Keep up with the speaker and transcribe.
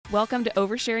Welcome to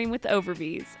Oversharing with the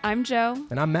Overbees. I'm Joe.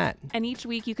 And I'm Matt. And each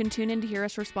week you can tune in to hear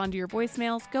us respond to your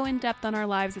voicemails, go in depth on our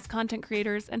lives as content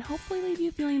creators, and hopefully leave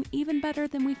you feeling even better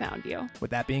than we found you.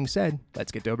 With that being said,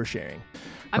 let's get to oversharing.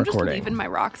 I'm just leaving my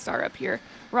Rockstar up here.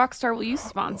 Rockstar, will you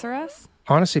sponsor us?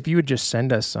 Honestly, if you would just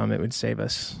send us some, it would save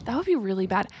us. That would be really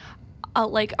bad.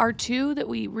 Like our two that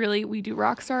we do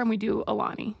Rockstar and we do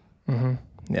Alani.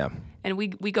 Mm-hmm. Yeah. And we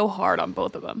go hard on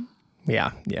both of them.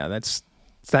 Yeah.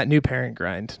 It's that new parent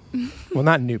grind. Well,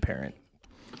 not new parent.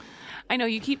 I know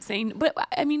you keep saying, but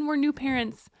I mean, we're new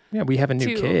parents. Yeah, we have a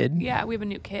new kid. Yeah, we have a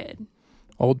new kid.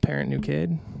 Old parent, new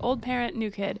kid. Old parent, new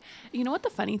kid. You know what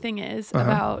the funny thing is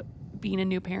about being a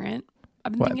new parent?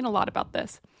 I've been thinking a lot about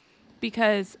this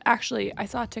because actually I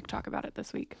saw a TikTok about it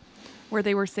this week where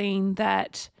they were saying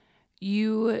that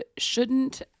you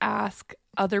shouldn't ask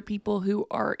other people who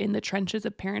are in the trenches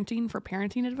of parenting for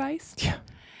parenting advice. Yeah.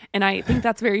 And I think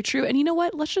that's very true. And you know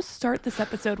what? Let's just start this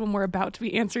episode when we're about to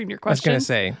be answering your questions. I was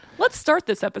going to say. Let's start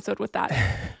this episode with that.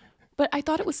 But I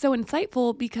thought it was so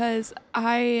insightful because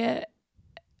I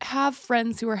have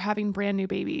friends who are having brand new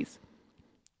babies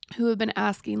who have been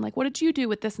asking, like, what did you do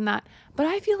with this and that? But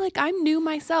I feel like I'm new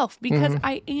myself because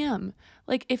I am.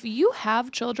 Like, if you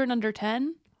have children under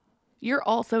 10, you're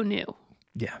also new.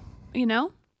 Yeah. You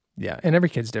know? Yeah. And every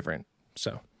kid's different.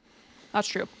 So. That's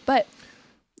true. But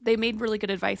they made really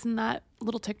good advice in that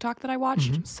little TikTok that I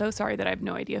watched. So sorry that I have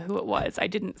no idea who it was. I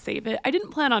didn't save it. I didn't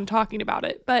plan on talking about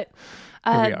it. But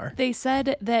Here we are. They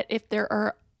said that if there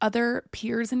are other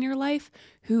peers in your life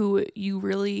who you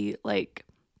really like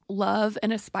love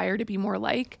and aspire to be more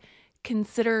like,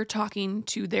 consider talking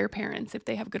to their parents if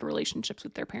they have good relationships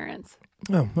with their parents.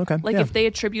 Oh, okay. Like if they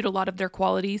attribute a lot of their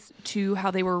qualities to how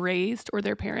they were raised or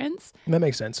their parents. That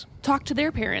makes sense. Talk to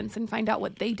their parents and find out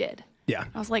what they did. Yeah.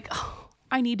 I was like, oh,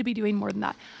 I need to be doing more than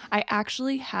that. I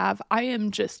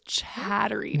am just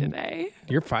chattery today.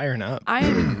 You're firing up. I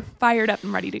am fired up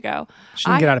and ready to go. She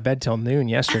didn't get out of bed till noon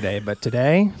yesterday, but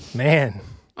today, man,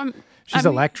 she's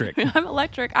electric. I'm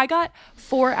electric. I got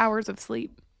 4 hours of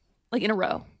sleep, like in a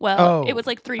row. Well, it was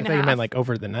like 3.5. I thought you meant like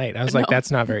over the night. I was like,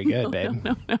 that's not very good, babe.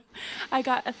 No. I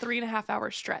got a 3.5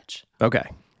 hour stretch. Okay.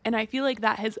 And I feel like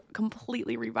that has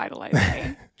completely revitalized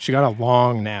me. She got a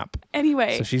long nap.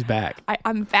 Anyway. So she's back.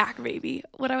 I'm back, baby.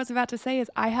 What I was about to say is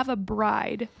I have a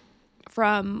bride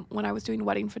from when I was doing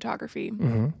wedding photography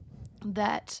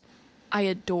that I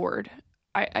adored.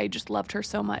 I just loved her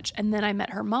so much. And then I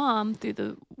met her mom through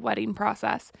the wedding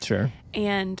process. Sure.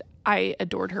 And I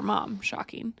adored her mom.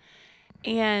 Shocking.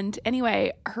 And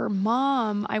anyway, her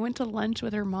mom, I went to lunch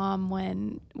with her mom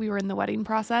when we were in the wedding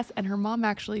process, and her mom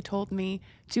actually told me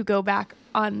to go back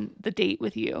on the date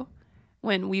with you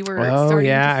when we were starting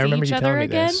to see each other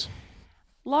again. This.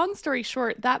 Long story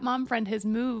short, that mom friend has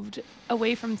moved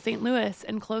away from St. Louis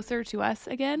and closer to us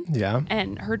again. Yeah.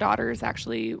 And her daughter is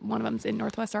actually, one of them's in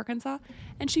Northwest Arkansas.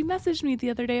 And she messaged me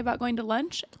the other day about going to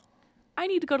lunch. I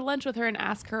need to go to lunch with her and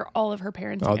ask her all of her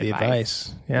parenting all the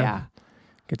advice. Yeah.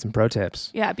 Get some pro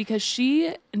tips. Yeah, because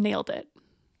she nailed it.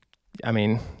 I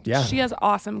mean, yeah. She has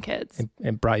awesome kids.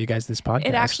 It brought you guys this podcast.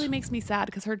 It actually makes me sad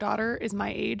because her daughter is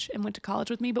my age and went to college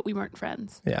with me, but we weren't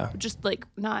friends. Yeah. Just like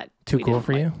not. Too cool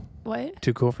for you? What?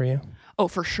 Too cool for you? Oh,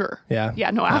 for sure. Yeah.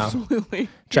 Yeah, no, absolutely.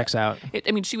 Checks out.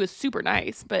 I mean, she was super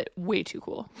nice, but way too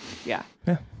cool. Yeah.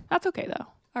 Yeah. That's okay, though.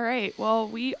 All right. Well,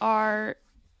 we are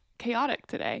chaotic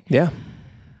today. Yeah.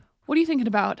 What are you thinking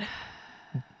about?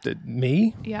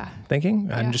 Me? Yeah. Thinking?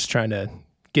 Yeah. I'm just trying to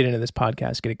get into this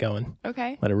podcast, get it going.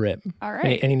 Okay. Let it rip. All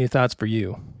right. Any new thoughts for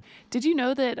you? Did you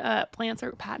know that plants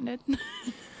are patented?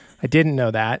 I didn't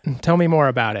know that. Tell me more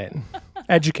about it.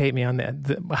 Educate me on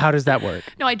that. How does that work?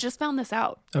 No, I just found this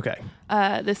out. Okay.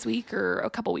 This week or a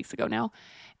couple weeks ago now.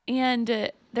 And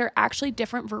there are actually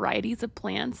different varieties of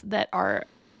plants that are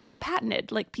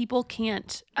patented. Like people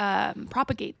can't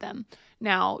propagate them.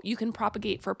 Now, you can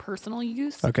propagate for personal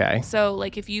use. Okay. So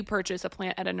like if you purchase a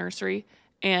plant at a nursery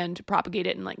and propagate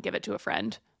it and like give it to a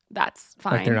friend, that's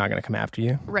fine. Like they're not going to come after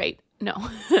you? Right. No.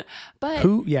 But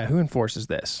who enforces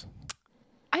this?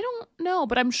 I don't know,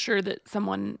 but I'm sure that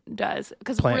someone does.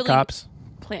 Plant cops?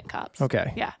 Plant cops.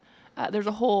 Okay. Yeah. There's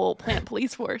a whole plant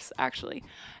police force, actually.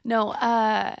 No,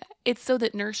 it's so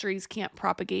that nurseries can't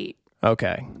propagate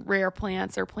rare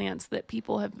plants or plants that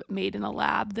people have made in a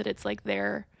lab, that it's like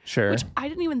their... Sure. Which I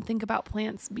didn't even think about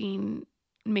plants being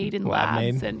made in Lab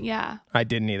labs. made? And yeah. I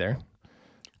didn't either.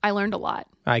 I learned a lot.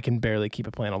 I can barely keep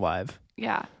a plant alive.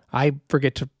 Yeah. I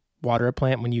forget to water a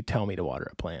plant when you tell me to water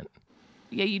a plant.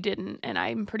 Yeah, you didn't, and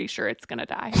I'm pretty sure it's gonna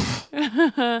die.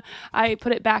 I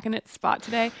put it back in its spot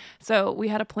today. So we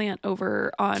had a plant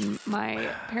over on my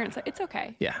parents' side. It's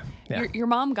okay. Yeah. Your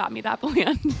mom got me that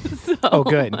plant. So Oh,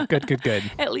 good.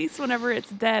 At least whenever it's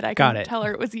dead, I Got can it. tell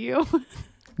her it was you.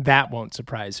 That won't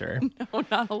surprise her. No,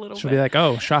 not a little She'll bit. be like,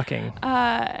 oh, shocking.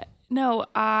 No,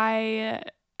 I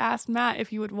asked Matt if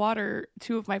he would water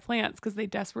 2 of my plants because they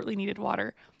desperately needed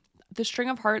water. The string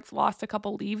of hearts lost a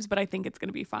couple leaves, but I think it's going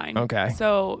to be fine. Okay.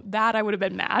 So that I would have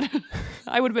been mad.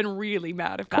 I would have been really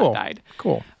mad if Cool. that died.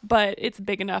 Cool. But it's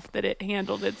big enough that it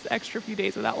handled its extra few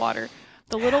days without water.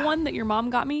 The little one that your mom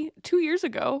got me 2 years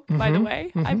ago, by the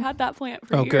way, I've had that plant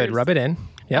for Oh, years. good. Rub it in.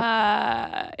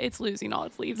 Yep. It's losing all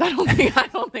its leaves. I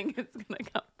don't think it's going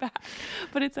to come back,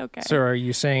 but it's okay. So are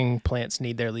you saying plants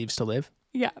need their leaves to live?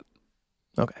 Yeah,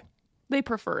 Okay. they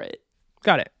prefer it.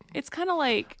 Got it. It's kind of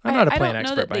like I'm not a I plant don't know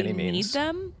expert that by they any need means.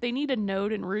 them. They need a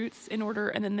node and roots in order,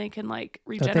 and then they can like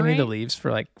Don't regenerate. they need the leaves for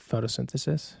like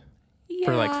photosynthesis? Yeah,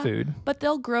 For like food? but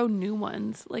they'll grow new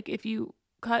ones. Like if you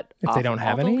cut If off they don't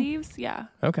have all any? the leaves, yeah,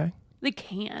 Okay. they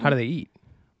can. How do they eat?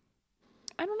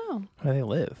 I don't know. How do they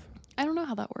live? I don't know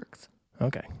how that works.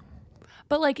 Okay.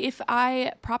 But like if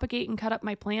I propagate and cut up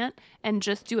my plant and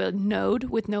just do a node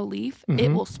with no leaf, it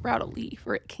Mhm. will sprout a leaf,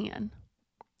 or it can.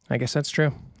 I guess that's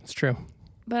true. It's true.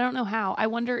 But I don't know how. I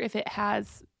wonder if it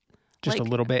has, Just a like-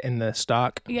 little bit in the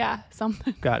stalk. yeah,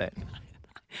 something. Got it.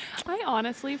 I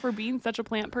honestly, for being such a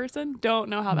plant person, don't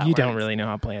know how that You works. don't really know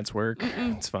how plants work.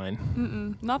 It's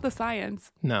fine. Not the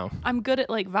science. No. I'm good at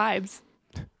like vibes.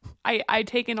 I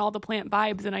take in all the plant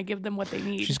vibes and I give them what they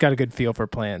need. She's got a good feel for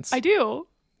plants. I do.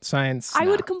 Science. I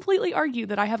no. would completely argue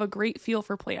that I have a great feel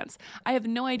for plants. I have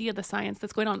no idea the science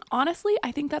that's going on. Honestly,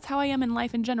 I think that's how I am in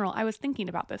life in general. I was thinking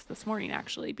about this morning,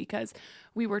 actually, because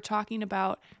we were talking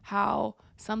about how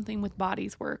something with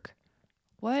bodies work.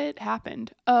 What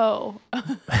happened? Oh,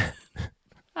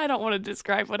 I don't want to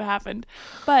describe what happened,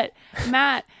 but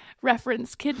Matt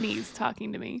referenced kidneys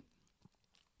talking to me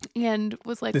and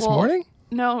was like, This well, morning?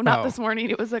 No, not Oh. this morning.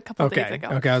 It was a couple days Okay. ago.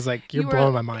 Okay. I was like, you're You were-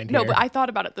 blowing my mind No, here. but I thought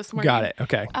about it this morning. Got it.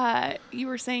 Okay. You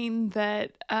were saying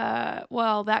that,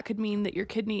 well, that could mean that your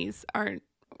kidneys aren't,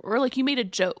 or like you made a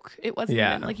joke. It wasn't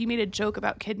Yeah. even, like you made a joke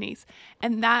about kidneys.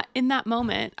 And that in that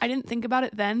moment, I didn't think about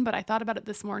it then, but I thought about it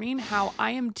this morning, how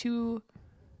I am too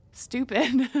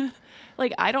stupid.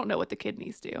 Like, I don't know what the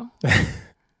kidneys do.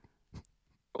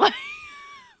 Like,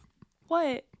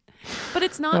 what? But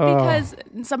it's not because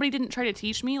somebody didn't try to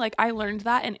teach me. Like, I learned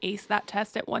that and aced that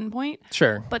test at one point,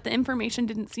 Sure. but the information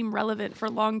didn't seem relevant for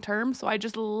long term, so I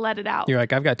just let it out. You're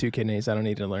like, I've got 2 kidneys. I don't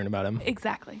need to learn about them.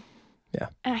 Exactly. Yeah.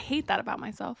 And I hate that about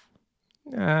myself.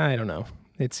 I don't know.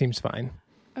 It seems fine.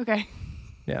 Okay.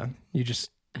 Yeah.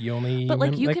 You only. But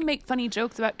like, you can make funny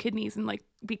jokes about kidneys and like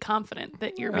be confident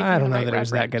that you're making I don't the know right that it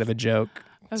was that good of a reference. joke.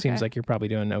 It Okay. seems like you're probably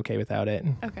doing okay without it.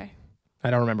 Okay. I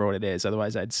don't remember what it is.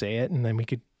 Otherwise, I'd say it, and then we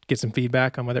could get some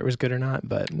feedback on whether it was good or not.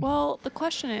 But Well, the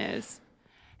question is,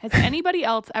 has anybody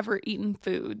else ever eaten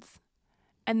foods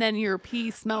and then your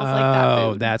pee smells like that food?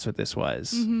 Oh, that's what this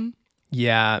was. Mm-hmm.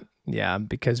 Yeah,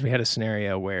 because we had a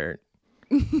scenario where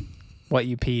what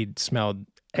you peed smelled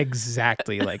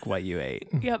exactly like what you ate,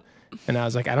 Yep. and I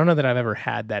was like, I don't know that I've ever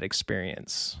had that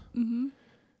experience. Mm-hmm.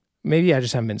 Maybe I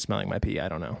just haven't been smelling my pee. I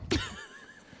don't know.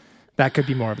 That could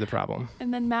be more of the problem.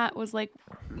 And then Matt was like,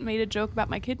 made a joke about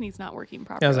my kidneys not working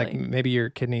properly. I was like, maybe your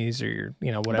kidneys or your,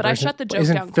 whatever. But I isn't- shut the joke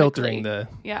isn't down filtering quickly. the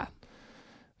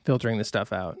yeah.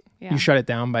 stuff out. Yeah. You shut it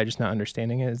down by just not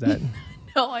understanding it. Is that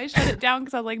No, I shut it down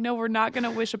because I was like, no, we're not going to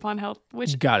wish Got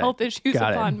it. health issues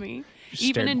Got it. upon me, Just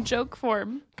even stared. in joke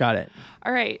form. got it?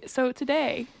 All right. So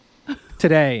today,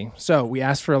 So we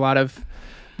asked for a lot of.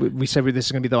 We said this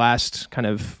is going to be the last kind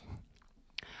of.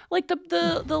 like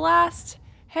the last,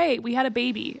 hey, we had a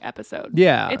baby episode.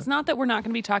 Yeah. It's not that we're not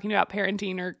going to be talking about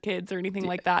parenting or kids or anything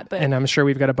like that, but And I'm sure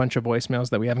we've got a bunch of voicemails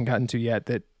that we haven't gotten to yet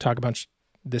that talk about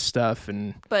this stuff.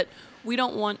 And but we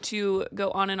don't want to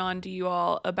go on and on to you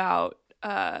all about,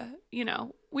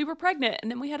 we were pregnant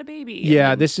and then we had a baby.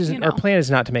 yeah, this isn't our plan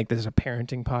is not to make this a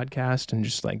parenting podcast and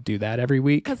just like do that every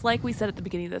week. Because like we said at the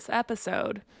beginning of this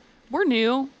episode, we're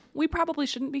new. We probably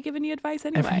shouldn't be giving you advice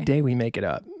anyway. Every day we make it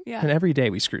up. Yeah. And every day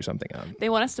we screw something up. They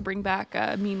want us to bring back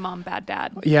Mean Mom, Bad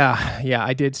Dad. Yeah,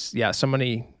 I did. Yeah,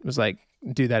 somebody was like,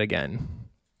 do that again.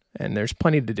 And there's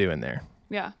plenty to do in there.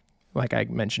 Yeah. Like I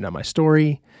mentioned on my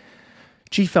story,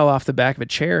 G fell off the back of a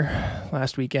chair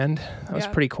last weekend. That was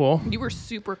Yeah. pretty cool. You were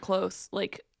super close,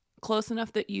 like close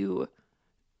enough that you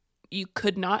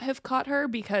could not have caught her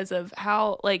because of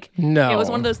how, like, No. it was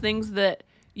one of those things that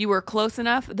you were close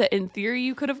enough that in theory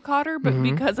you could have caught her, but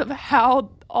because of how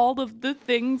all of the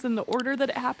things and the order that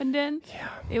it happened in,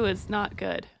 it was not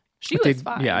good. She was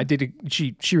fine. Yeah, I did.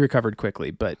 She recovered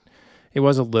quickly, but it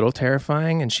was a little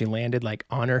terrifying, and she landed like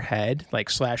on her head, like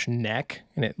 / neck,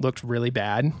 and it looked really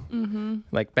bad.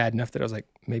 Like bad enough that I was like,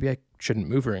 maybe I shouldn't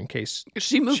move her in case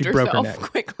she moved broke her herself neck.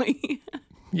 quickly.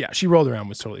 Yeah, she rolled around,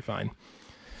 was totally fine.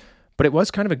 But it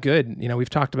was kind of a good, we've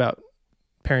talked about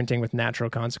parenting with natural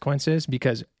consequences,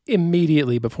 because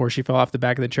immediately before she fell off the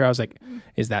back of the chair, I was like,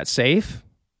 is that safe?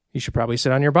 You should probably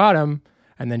sit on your bottom.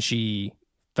 And then she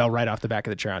fell right off the back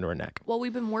of the chair onto her neck. Well,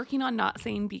 we've been working on not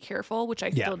saying be careful, which I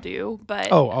still do,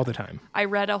 but all the time. I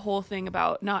read a whole thing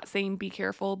about not saying be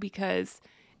careful because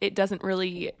it doesn't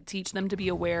really teach them to be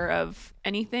aware of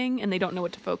anything, and they don't know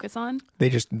what to focus on.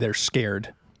 They're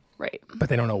scared. Right. But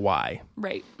they don't know why.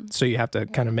 Right. So you have to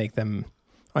kind of make them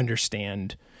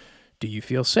understand, do you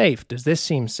feel safe? Does this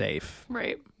seem safe?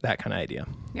 Right. That kind of idea.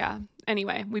 Yeah.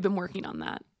 Anyway, we've been working on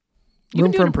that. You've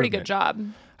been doing a pretty good job.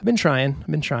 I've been trying.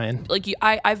 Like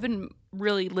I've been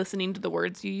really listening to the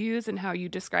words you use and how you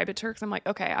describe it to her, because I'm like,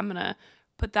 okay, I'm going to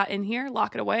put that in here,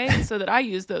 lock it away so that I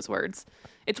use those words.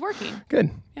 It's working.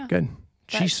 Good. Yeah. Good.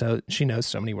 She knows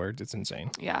so many words. It's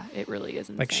insane. Yeah, it really is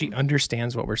insane. Like she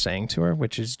understands what we're saying to her,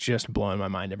 which is just blowing my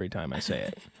mind every time I say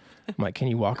it. I'm like, can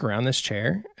you walk around this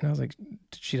chair? And I was like,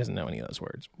 she doesn't know any of those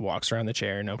words. Walks around the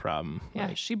chair, no problem. Yeah,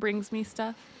 like, she brings me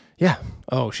stuff. Yeah.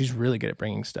 Oh, she's really good at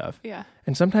bringing stuff. Yeah.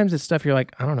 And sometimes it's stuff you're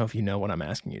like, I don't know if you know what I'm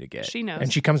asking you to get. She knows.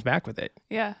 And she comes back with it.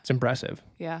 Yeah. It's impressive.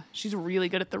 Yeah. She's really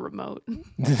good at the remote.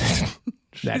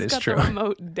 That is got true. The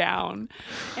remote down.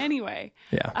 Anyway.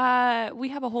 Yeah. We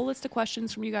have a whole list of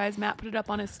questions from you guys. Matt put it up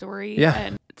on his story. Yeah.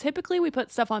 And typically we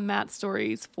put stuff on Matt's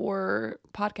stories for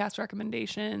podcast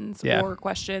recommendations or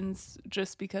questions,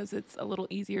 just because it's a little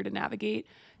easier to navigate.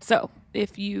 So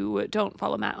if you don't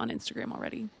follow Matt on Instagram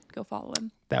already, go follow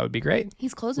him. That would be great.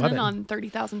 He's closing in on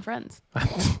 30,000 friends.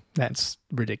 That's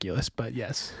ridiculous, but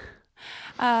yes.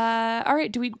 All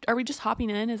right. Are we just hopping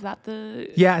in? Is that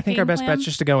the Yeah, I think our game best plan? bet's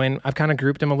just to go in. I've kind of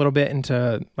grouped them a little bit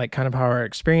into like kind of how our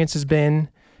experience has been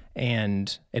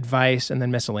and advice, and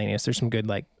then miscellaneous. There's some good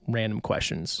like random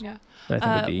questions. Yeah. That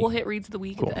I think would be we'll hit reads of the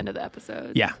week cool. at the end of the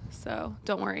episode. Yeah. So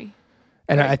don't worry.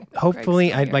 And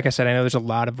Greg's like I said, I know there's a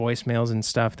lot of voicemails and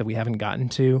stuff that we haven't gotten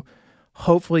to.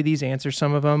 Hopefully these answer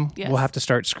some of them. Yes. We'll have to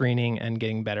start screening and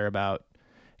getting better about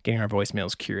getting our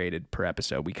voicemails curated per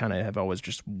episode. We kind of have always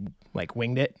just like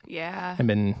winged it. Yeah. And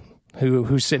been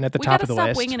who's sitting at the top of the list. We gotta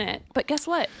list. stop winging it. But guess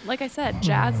what? Like I said,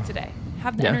 jazz today.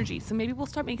 Have the energy. So maybe we'll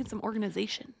start making some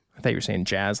organization. I thought you were saying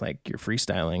jazz, like you're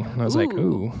freestyling. And I was like,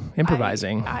 ooh,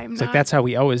 improvising. I'm it's not, like, that's how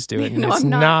we always do it. And No, it's I'm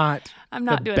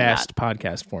not the doing best that.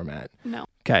 podcast format. No.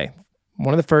 Okay.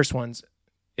 One of the first ones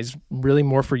is really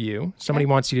more for you. Somebody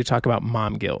wants you to talk about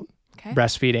mom guilt,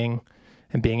 breastfeeding,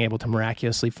 and being able to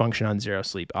miraculously function on zero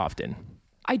sleep often.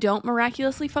 I don't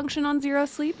miraculously function on zero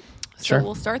sleep. So Sure.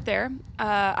 we'll start there.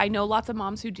 I know lots of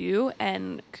moms who do,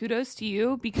 and kudos to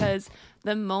you, because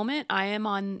the moment I am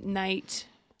on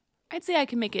I'd say I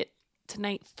can make it to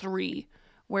night 3,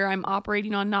 where I'm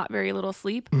operating on not very little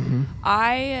sleep,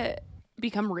 I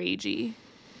become ragey.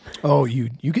 Oh, you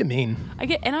get mean.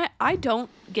 I don't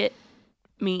get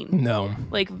mean. No.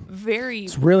 Like very.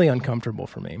 It's really uncomfortable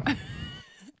for me.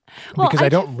 Well, because I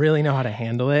don't really know how to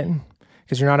handle it,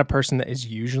 because you're not a person that is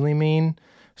usually mean.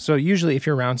 So usually if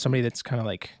you're around somebody that's kind of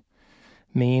like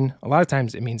mean, a lot of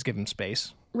times it means give them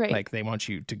space. Right. Like they want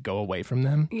you to go away from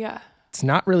them. Yeah. It's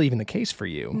not really even the case for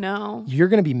you. No. You're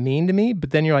going to be mean to me,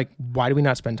 but then you're like, why do we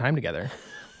not spend time together?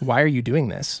 Why are you doing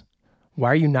this? Why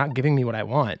are you not giving me what I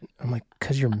want? I'm like,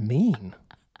 because you're mean.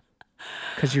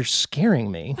 Because you're scaring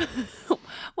me.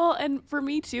 Well, and for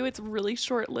me too, it's really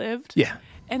short-lived. Yeah.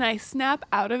 And I snap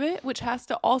out of it, which has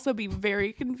to also be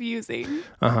very confusing.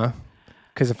 Uh-huh.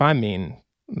 Because if I'm mean,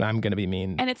 I'm going to be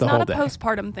mean And it's the whole not a day.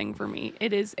 postpartum thing for me.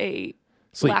 It is a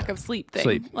Sleep. lack of sleep thing.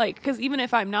 Sleep. Like, because even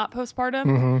if I'm not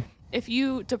postpartum, if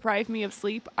you deprive me of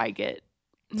sleep, I get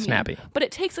mean. Snappy. But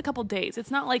it takes a couple days.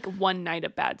 It's not like one night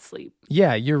of bad sleep.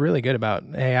 Yeah, you're really good about,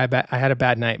 hey, I had a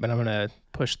bad night, but I'm going to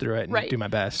push through it and Right. do my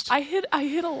best. I hit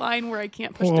a line where I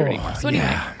can't push through anymore. So anyway,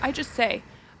 yeah. I just say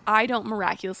I don't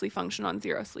miraculously function on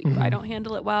zero sleep. I don't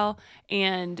handle it well.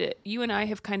 And you and I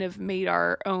have kind of made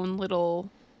our own little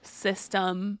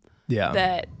system Yeah.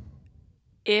 that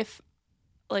if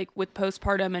like with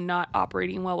postpartum and not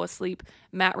operating well with sleep,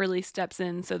 Matt really steps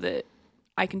in so that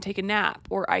I can take a nap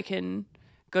or I can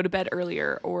go to bed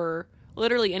earlier or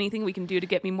literally anything we can do to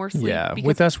get me more sleep. Yeah, because-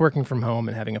 with us working from home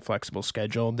and having a flexible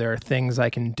schedule, there are things I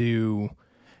can do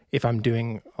if I'm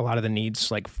doing a lot of the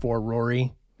needs like for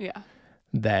Rory yeah.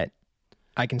 that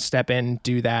I can step in,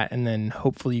 do that, and then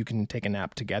hopefully you can take a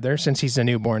nap together. Since he's a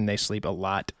newborn, they sleep a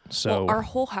lot. So Well, our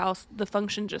whole house, the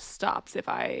function just stops if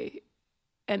I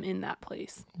am in that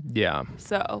place. yeah.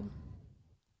 So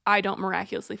I don't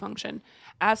miraculously function.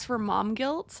 As for mom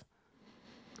guilt,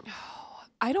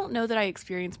 I don't know that I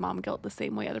experience mom guilt the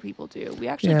same way other people do. We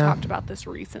actually talked about this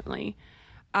recently.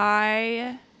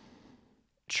 I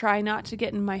try not to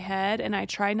get in my head, and I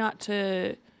try not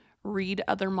to read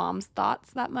other moms'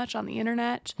 thoughts that much on the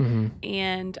internet.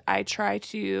 And I try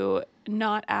to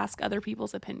not ask other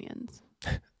people's opinions.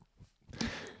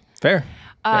 Fair.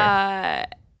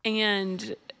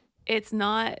 And it's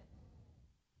not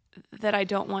that I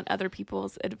don't want other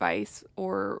people's advice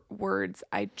or words.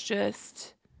 I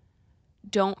just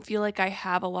don't feel like I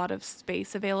have a lot of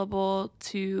space available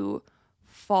to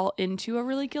fall into a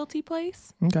really guilty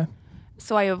place. Okay.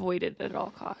 So I avoid it at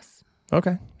all costs.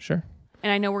 Okay. Sure.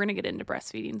 And I know we're going to get into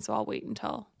breastfeeding, so I'll wait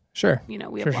until, Sure. we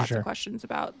have lots of questions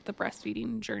about the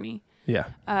breastfeeding journey. Yeah.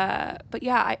 But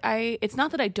yeah, I it's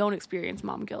not that I don't experience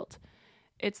mom guilt.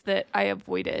 It's that I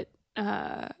avoid it.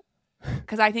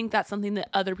 Because I think that's something that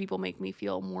other people make me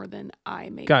feel more than I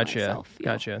make myself feel.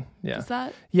 Gotcha. Yeah. Is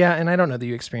that? Yeah, and I don't know that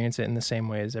you experience it in the same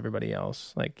way as everybody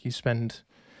else. Like you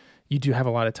do have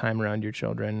a lot of time around your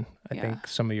children. I think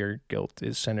some of your guilt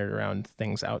is centered around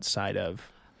things outside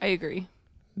of I agree.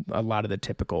 a lot of the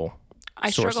typical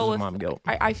I sources struggle of with mom guilt.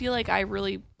 I feel like I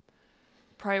really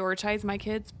prioritize my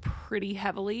kids pretty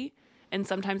heavily, and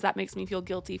sometimes that makes me feel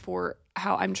guilty for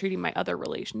how I'm treating my other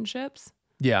relationships.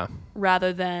 Yeah.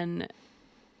 Rather than,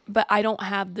 but I don't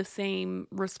have the same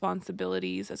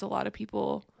responsibilities as a lot of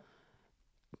people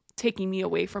taking me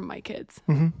away from my kids.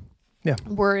 Mm-hmm. Yeah.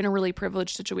 We're in a really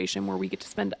privileged situation where we get to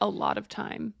spend a lot of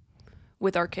time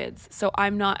with our kids. So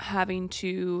I'm not having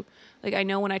to, like, I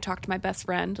know when I talk to my best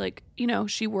friend, like,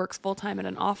 she works full time at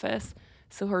an office.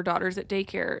 So her daughter's at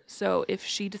daycare. So if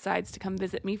she decides to come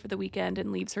visit me for the weekend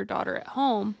and leaves her daughter at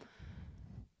home,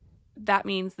 that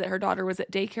means that her daughter was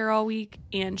at daycare all week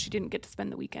and she didn't get to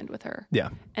spend the weekend with her. Yeah.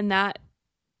 And that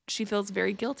she feels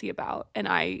very guilty about. And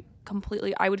I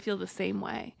would feel the same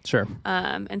way. Sure.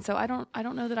 And so I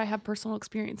don't know that I have personal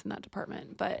experience in that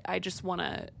department, but I just want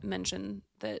to mention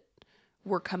that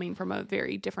we're coming from a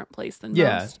very different place than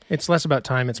most. It's less about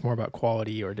time. It's more about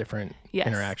quality or different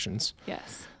interactions.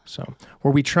 Yes. So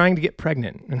were we trying to get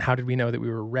pregnant, and how did we know that we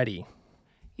were ready?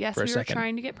 Yes, we were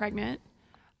trying to get pregnant.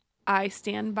 I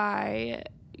stand by,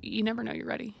 you never know you're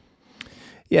ready.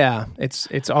 Yeah.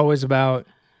 It's always about,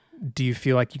 do you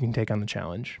feel like you can take on the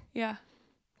challenge? Yeah.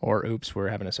 Or oops, we're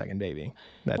having a second baby.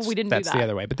 We didn't do that. That's the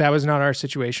other way. But that was not our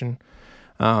situation.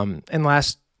 And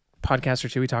last podcast or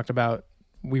two, we talked about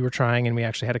we were trying, and we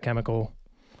actually had a chemical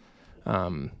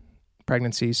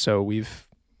pregnancy. So we've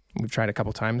tried a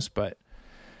couple times, but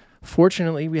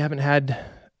fortunately we haven't had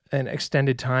an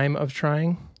extended time of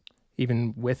trying,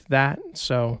 even with that.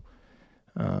 So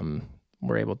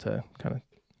we're able to kind of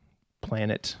plan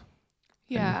it.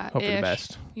 Yeah. Hope for the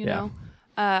best. You know,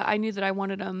 I knew that I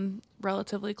wanted them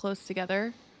relatively close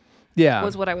together. Yeah.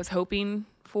 Was what I was hoping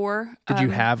for. Did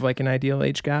you have like an ideal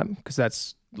age gap? Because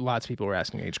that's lots of people were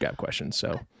asking age gap questions.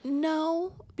 So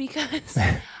no, because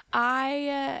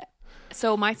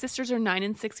so my sisters are 9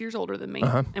 and 6 years older than me,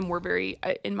 and we're very,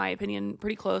 in my opinion,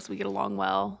 pretty close. We get along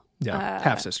well. Yeah,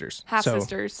 half sisters.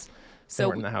 Sisters. So they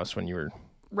weren't in the house when you were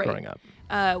growing up.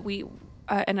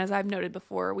 And as I've noted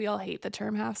before, we all hate the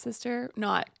term half sister.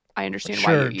 I understand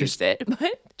why you used it,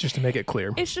 but just to make it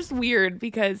clear, it's just weird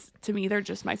because to me they're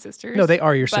just my sisters. No, they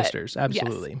are your sisters.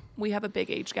 Absolutely. Yes, we have a big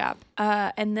age gap.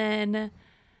 And then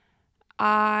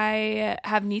I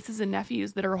have nieces and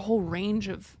nephews that are a whole range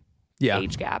of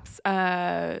age gaps.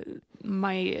 I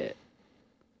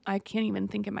can't even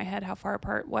think in my head how far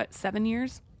apart. 7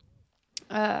 years?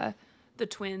 The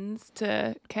twins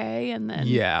to K, and then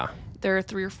there are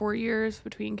 3 or 4 years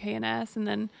between K and S, and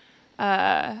then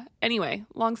anyway,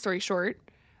 long story short,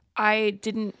 I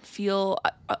didn't feel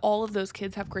all of those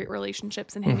kids have great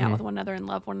relationships and hang out with one another and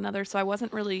love one another, so I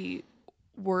wasn't really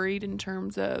worried in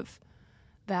terms of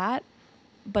that.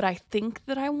 But I think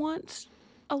that I want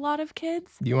a lot of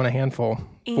kids. You want a handful.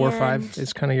 4 or 5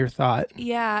 is kind of your thought.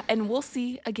 Yeah, and we'll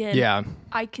see. Again,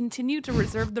 I continue to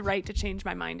reserve the right to change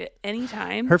my mind at any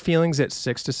time. Her feelings at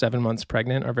 6 to 7 months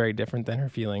pregnant are very different than her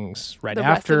feelings right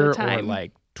after or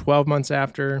like 12 months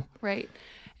after. Right.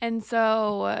 And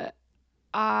so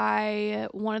I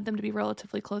wanted them to be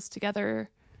relatively close together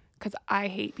because I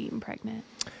hate being pregnant.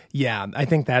 Yeah, I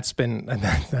think that's kind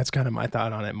of my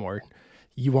thought on it more.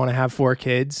 You want to have 4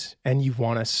 kids and you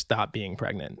want to stop being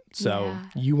pregnant. So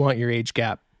you want your age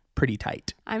gap pretty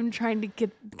tight. I'm trying to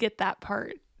get that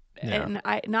part Yeah.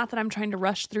 And not that I'm trying to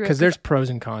rush through it. Because there's pros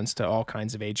and cons to all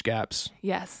kinds of age gaps.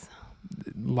 Yes.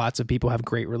 Lots of people have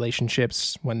great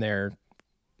relationships when they're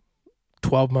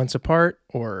 12 months apart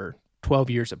or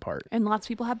 12 years apart. And lots of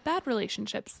people have bad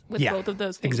relationships with both of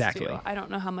those things exactly. too. I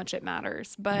don't know how much it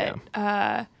matters, but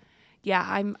I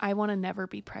want to never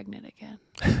be pregnant again.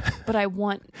 But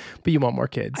But you want more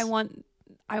kids. I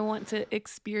want to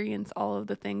experience all of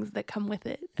the things that come with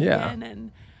it again,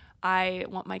 and I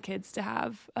want my kids to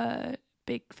have a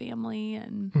big family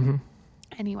and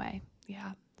anyway,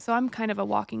 yeah. So I'm kind of a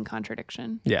walking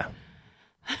contradiction. Yeah.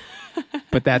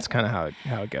 But that's kind of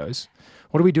how it goes.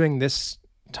 What are we doing this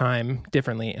time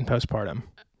differently in postpartum?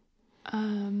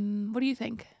 What do you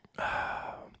think?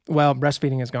 Well,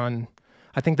 breastfeeding has gone.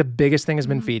 I think the biggest thing has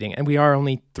been feeding, and we are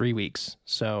only 3 weeks,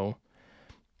 so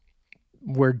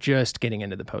we're just getting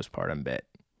into the postpartum bit,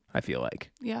 I feel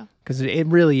like. Yeah. Because it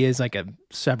really is like a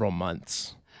several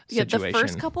months situation. Yeah, the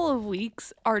first couple of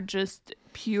weeks are just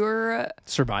pure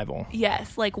survival.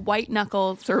 Yes, like white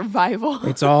knuckle survival.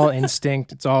 It's all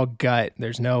instinct. It's all gut.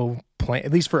 There's no plan,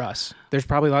 at least for us. There's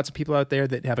probably lots of people out there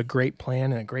that have a great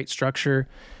plan and a great structure.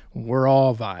 We're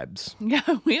all vibes. Yeah,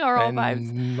 we are all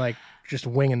vibes. Like just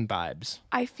winging vibes.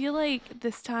 I feel like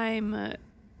this time,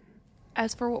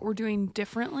 as for what we're doing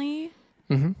differently,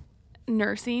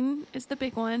 nursing is the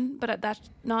big one, but that's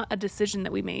not a decision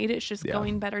that we made. It's just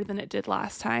going better than it did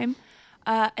last time.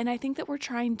 And I think that we're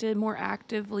trying to more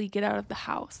actively get out of the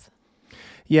house.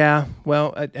 Yeah.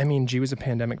 Well, I mean, G was a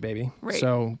pandemic baby. Right.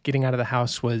 So getting out of the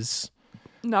house was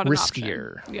not an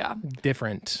riskier. Option. Yeah.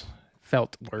 Different.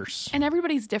 Felt worse. And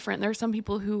everybody's different. There are some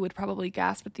people who would probably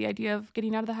gasp at the idea of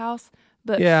getting out of the house.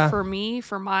 But for me,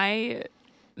 for my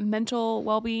mental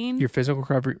well-being, your physical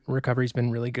recovery's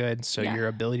been really good. So your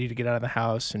ability to get out of the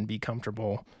house and be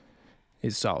comfortable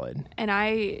is solid. And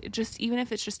I just, even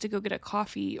if it's just to go get a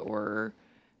coffee or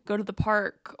go to the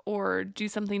park or do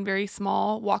something very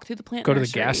small, walk through the plant nursery. Go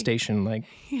to the gas station. Like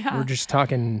we're just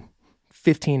talking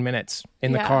 15 minutes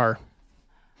in the car.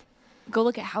 Go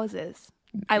look at houses.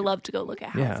 I love to go look at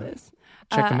houses.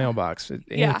 Check the mailbox.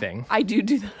 Anything. Yeah, I do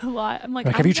that a lot. I'm like,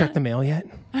 have you checked the mail yet?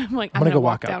 I'm like, I'm going to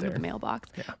walk down to the mailbox.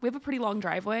 Yeah. We have a pretty long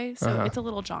driveway, so it's a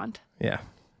little jaunt. Yeah.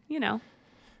 You know.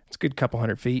 It's a good couple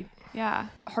hundred feet. Yeah.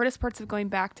 Hardest parts of going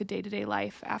back to day-to-day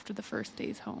life after the first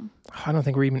days home. I don't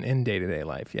think we're even in day-to-day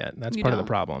life yet. That's part of the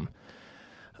problem.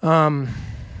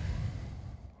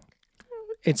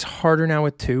 It's harder now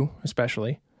with 2,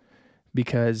 especially,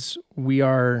 because we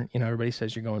are, everybody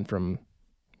says you're going from,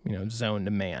 zone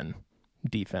to man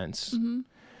defense.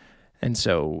 And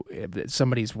so if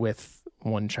somebody's with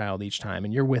one child each time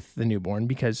and you're with the newborn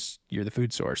because you're the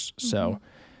food source. So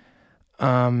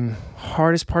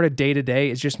hardest part of day to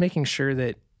day is just making sure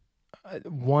that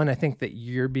one, I think that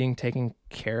you're being taken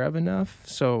care of enough.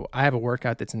 So I have a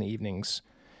workout that's in the evenings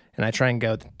and I try and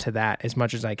go to that as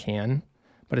much as I can.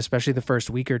 But especially the first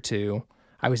week or two,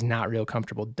 I was not real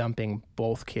comfortable dumping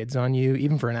both kids on you,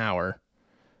 even for an hour,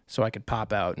 so I could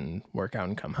pop out and work out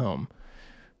and come home.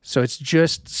 So it's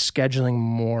just scheduling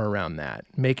more around that,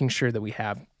 making sure that we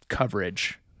have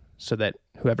coverage so that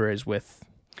whoever is with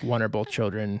one or both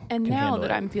children and can now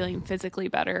that it. I'm feeling physically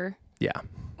better,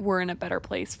 we're in a better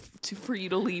place for you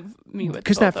to leave me with.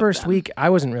 Because that first week, I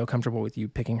wasn't real comfortable with you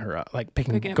picking her up, like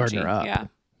picking Gardner up. Yeah,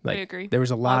 like, I agree. There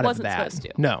was a lot of that. I wasn't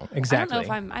supposed to. No, exactly.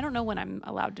 I don't know when I'm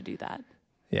allowed to do that.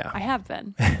 Yeah, I have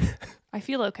been. I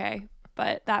feel okay,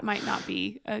 but that might not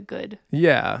be a good thing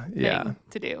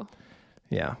to do.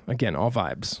 Yeah. Again, all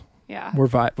vibes. Yeah.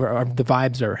 The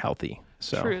vibes are healthy.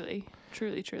 So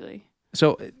truly.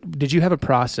 So did you have a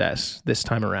process this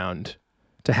time around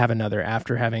to have another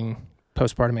after having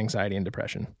postpartum anxiety and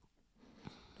depression?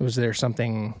 Was there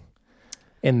something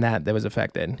in that was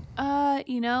affected? I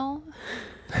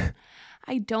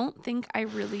don't think I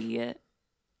really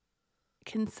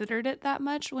considered it that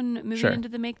much when moving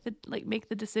into make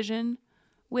the decision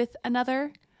with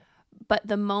another. But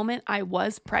the moment I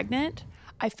was pregnant,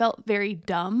 I felt very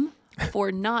dumb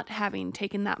for not having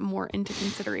taken that more into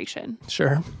consideration.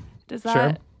 Sure. Does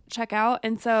that check out?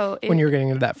 And so when you're getting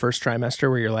into that first trimester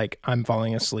where you're like, I'm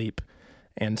falling asleep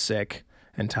and sick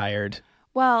and tired.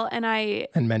 Well,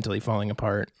 and mentally falling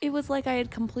apart. It was like I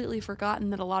had completely forgotten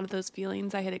that a lot of those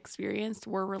feelings I had experienced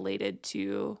were related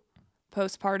to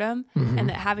postpartum and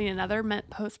that having another meant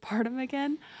postpartum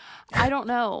again. I don't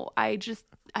know. I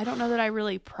don't know that I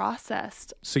really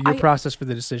processed. So your process for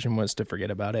the decision was to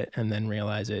forget about it and then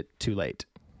realize it too late.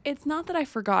 It's not that I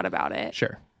forgot about it.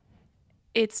 Sure.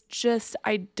 It's just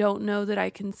I don't know that I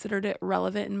considered it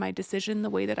relevant in my decision the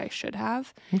way that I should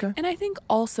have. Okay. And I think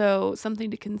also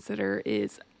something to consider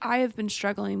is I have been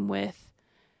struggling with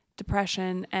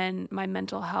depression and my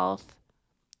mental health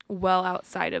well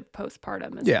outside of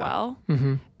postpartum as Yeah. well.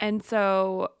 Mm-hmm. And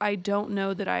so I don't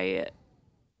know that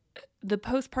the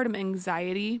postpartum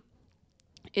anxiety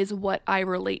is what I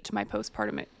relate to my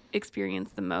postpartum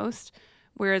experience the most,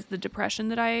 whereas the depression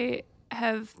that I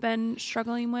have been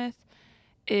struggling with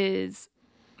is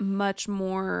much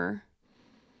more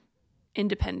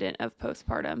independent of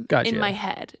postpartum Gotcha. in my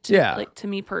head, to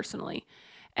me personally.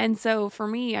 And so for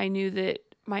me, I knew that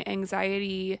my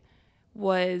anxiety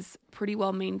was pretty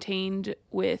well maintained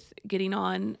with getting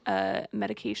on a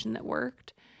medication that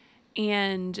worked.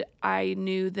 And I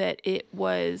knew that it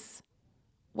was,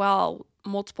 well,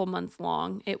 multiple months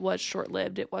long. It was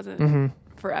short-lived. It wasn't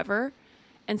forever.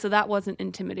 And so that wasn't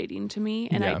intimidating to me.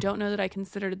 And I don't know that I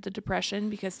considered the depression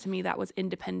because to me that was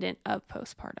independent of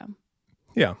postpartum.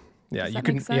 Yeah. Yeah. Does You that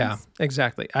can, make sense? yeah,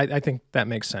 exactly. I think that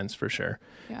makes sense for sure.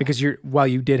 Yeah. Because while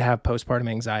you did have postpartum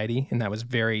anxiety, and that was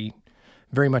very,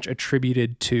 very much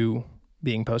attributed to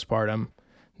being postpartum,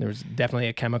 there was definitely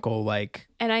a chemical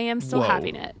and I am still whoa.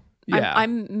 having it. Yeah.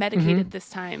 I'm medicated this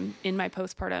time in my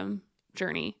postpartum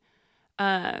journey.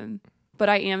 But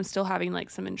I am still having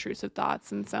some intrusive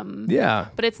thoughts and some,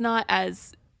 but it's not.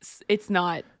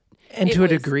 And to a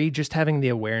degree, just having the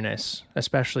awareness,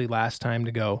 especially last time,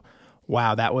 to go,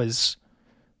 wow, that was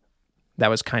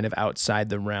kind of outside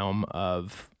the realm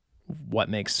of what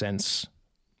makes sense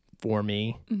for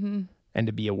me. Mm-hmm. And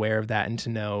to be aware of that and to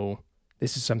know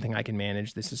this is something I can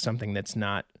manage. This is something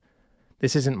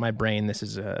this isn't my brain. This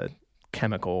is a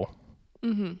chemical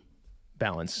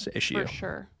balance issue. For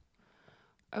sure.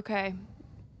 Okay.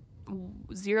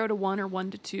 0 to 1 or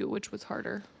 1 to 2, which was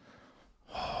harder?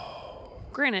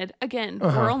 Granted, again,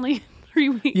 we're only 3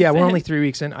 weeks Yeah, we're in. only 3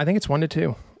 weeks in. I think it's 1 to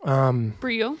 2. For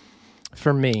you?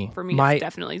 For me. For me, it's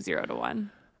definitely 0 to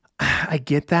 1. I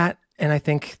get that. And I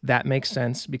think that makes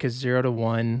sense because 0 to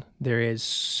 1, there is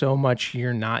so much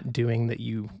you're not doing that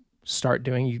you start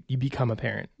doing. You become a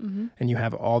parent and you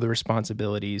have all the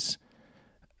responsibilities.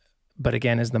 But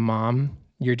again, as the mom,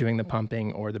 you're doing the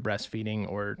pumping or the breastfeeding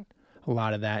or a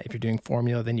lot of that. If you're doing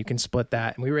formula, then you can split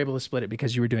that. And we were able to split it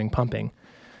because you were doing pumping.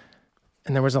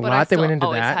 And there was a lot that went into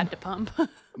that. that. Had to pump.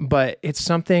 But it's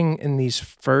something in these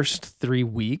first 3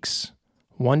 weeks,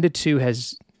 1 to 2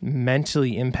 has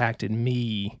mentally impacted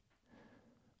me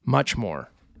much more.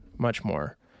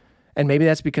 And maybe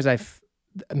that's because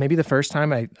maybe the first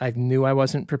time I knew I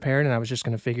wasn't prepared and I was just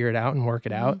going to figure it out and work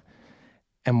it out.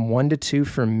 And 1 to 2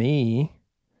 for me,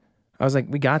 I was like,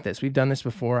 we got this. We've done this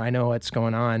before. I know what's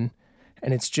going on.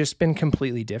 And it's just been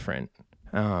completely different.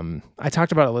 I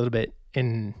talked about it a little bit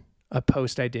in a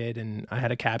post I did, and I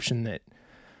had a caption that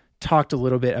talked a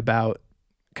little bit about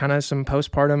kind of some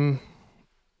postpartum,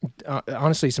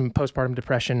 honestly, some postpartum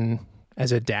depression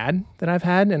as a dad that I've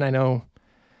had. And I know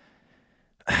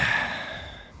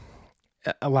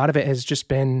a lot of it has just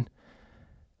been,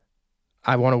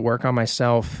 I want to work on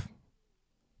myself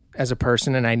as a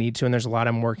person, and I need to, and there's a lot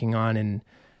I'm working on and,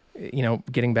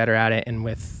 getting better at it. And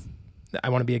I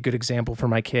want to be a good example for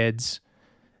my kids.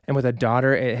 And with a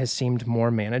daughter, it has seemed more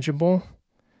manageable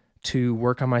to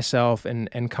work on myself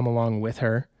and come along with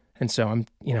her. And so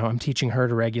I'm teaching her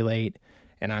to regulate,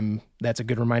 and that's a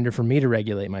good reminder for me to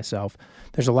regulate myself.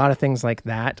 There's a lot of things like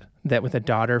that with a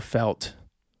daughter felt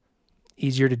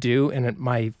easier to do. And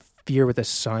my fear with a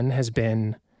son has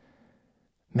been,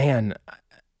 man,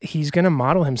 he's going to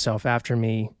model himself after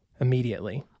me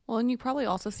immediately. Well, and you probably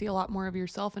also see a lot more of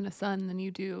yourself in a son than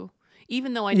you do,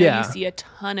 even though I know you see a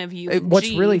ton of you in What's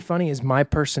G. really funny is my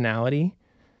personality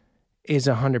is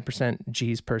 100%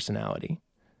 G's personality.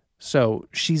 So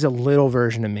she's a little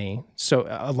version of me. So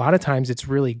a lot of times it's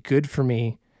really good for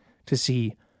me to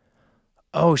see,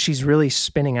 oh, she's really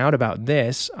spinning out about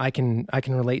this. I can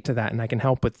relate to that and I can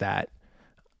help with that.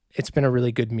 It's been a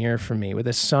really good mirror for me. With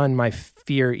a son, my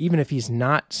fear, even if he's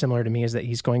not similar to me, is that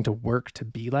he's going to work to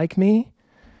be like me.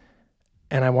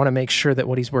 And I want to make sure that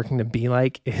what he's working to be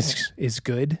like is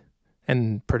good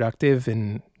and productive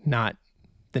and not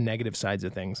the negative sides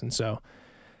of things. And so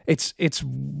it's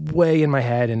way in my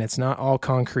head, and it's not all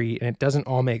concrete, and it doesn't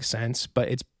all make sense, but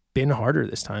it's been harder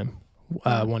this time,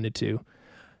 1 to 2.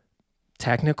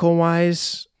 Technical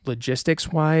wise,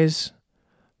 logistics wise,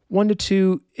 1 to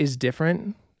 2 is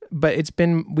different, but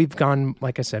we've gone,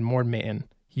 like I said, more man.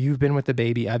 You've been with the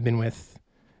baby, I've been with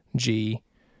G,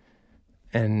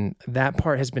 and that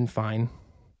part has been fine.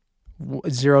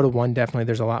 0 to 1, definitely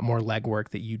there's a lot more legwork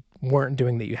that you weren't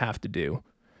doing that you have to do.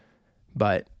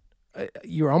 But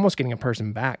you're almost getting a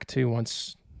person back too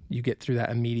once you get through that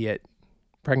immediate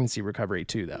pregnancy recovery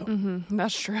too, though. Mm-hmm.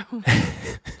 That's true.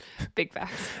 Big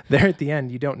facts. There at the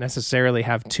end, you don't necessarily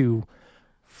have 2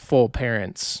 full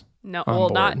parents No, on well,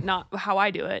 board. not how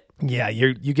I do it. Yeah,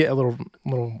 you get a little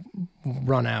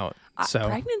run out. So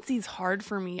Pregnancy's hard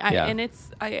for me. Yeah. And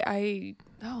it's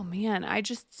oh man,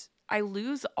 I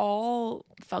lose all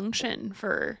function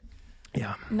for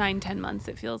yeah, 9-10 months.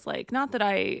 It feels like, not that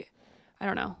I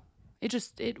don't know.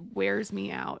 It wears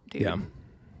me out, dude. yeah.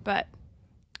 But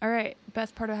all right,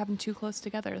 best part of having two close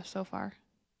together so far.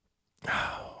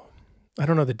 I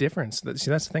don't know the difference. See,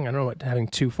 that's the thing. I don't know what having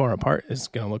too far apart is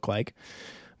going to look like,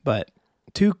 but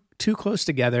too close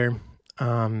together.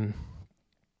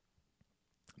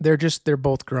 They're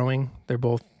both growing. They're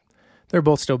both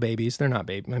still babies. They're not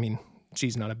baby. I mean,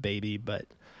 she's not a baby, but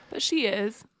she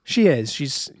is. She is.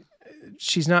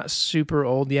 She's not super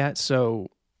old yet, so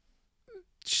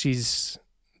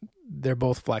they're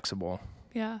both flexible.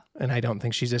 Yeah. And I don't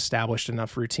think she's established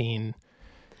enough routine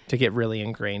to get really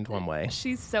ingrained one way.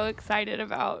 She's so excited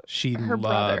about She her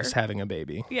loves brother. having a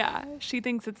baby. Yeah, she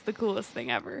thinks it's the coolest thing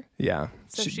ever. Yeah.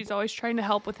 So she's always trying to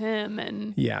help with him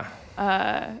and Yeah.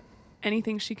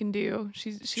 anything she can do.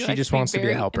 She likes just to be wants to be a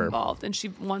very helper. involved, and she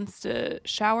wants to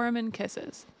shower him in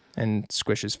kisses, And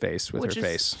squish his face with which her is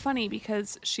face. funny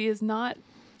because she is not.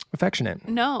 Affectionate.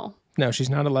 No, No, she's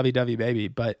not a lovey-dovey baby,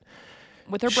 but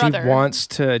with her brother. she wants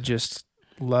to just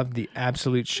love the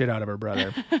absolute shit out of her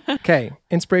brother. Okay,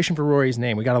 inspiration for Rory's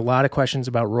name. We got a lot of questions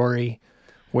about Rory.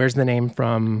 Where's the name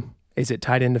from? Is it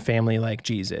tied into family like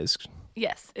G's is?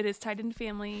 Yes, it is tied into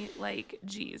family like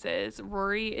Jesus.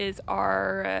 Rory is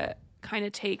our kind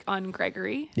of take on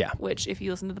Gregory. Yeah. Which, if you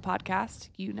listen to the podcast,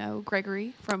 you know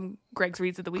Gregory from Greg's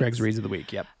Reads of the Week. Greg's Reads of the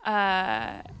Week, yep.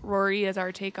 Rory is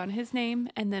our take on his name.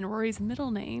 And then Rory's middle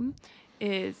name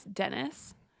is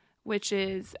Dennis, which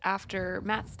is after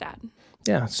Matt's dad.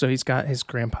 Yeah, so he's got his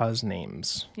grandpa's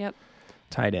names Yep.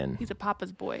 tied in. He's a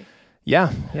papa's boy.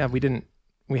 Yeah,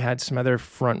 we had some other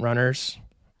front runners,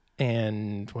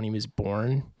 and when he was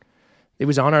born, it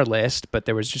was on our list, but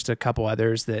there was just a couple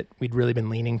others that we'd really been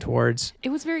leaning towards. It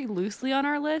was very loosely on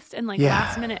our list and Yeah.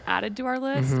 last minute added to our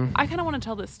list. I kind of want to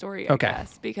tell this story, I Okay.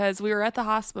 guess, because we were at the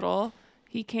hospital.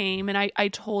 He came and I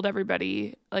told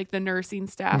everybody, like the nursing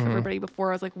staff, everybody before,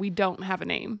 I was like, we don't have a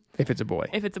name If it's a boy.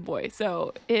 if it's a boy.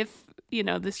 So if,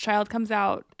 this child comes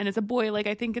out and it's a boy, like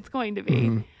I think it's going to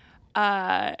be,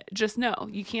 just know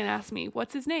you can't ask me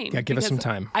what's his name. Yeah, give us some because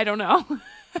time. I don't know.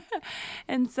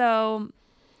 And so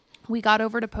we got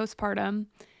over to postpartum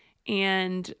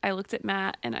and I looked at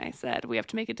Matt and I said, we have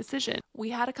to make a decision.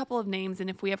 We had a couple of names, and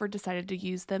if we ever decided to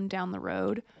use them down the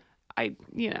road,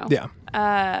 Yeah.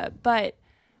 but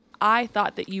I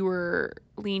thought that you were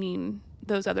leaning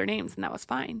those other names, and that was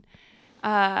fine.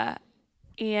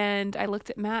 And I looked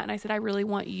at Matt and I said, I really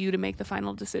want you to make the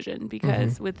final decision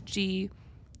because with G,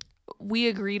 we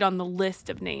agreed on the list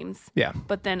of names. Yeah.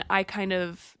 But then I kind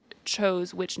of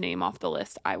chose which name off the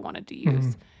list I wanted to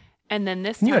use. And then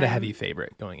this time, You had a heavy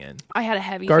favorite going in. I had a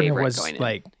heavy Gardner favorite was going in.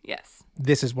 like, Yes.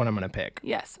 this is what I'm going to pick.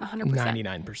 Yes. 100%.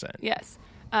 99%. Yes.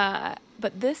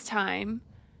 But this time,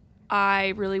 I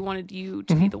really wanted you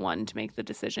to be the one to make the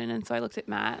decision. And so I looked at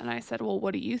Matt and I said, well,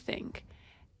 what do you think?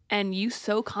 And you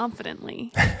so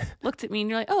confidently looked at me and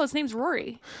you're like, oh, his name's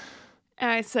Rory. And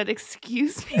I said,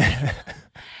 excuse me?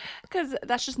 Because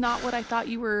that's just not what I thought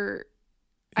you were.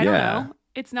 I don't know.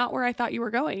 It's not where I thought you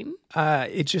were going.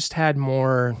 It just had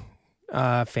more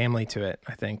family to it,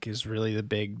 I think, is really the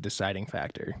big deciding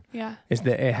factor. Yeah. Is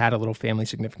that it had a little family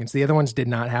significance. The other ones did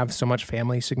not have so much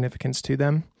family significance to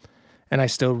them. And I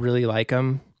still really like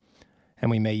them. And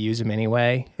we may use them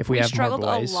anyway if we have more struggled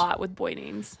boys. a lot with boy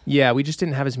names. Yeah, we just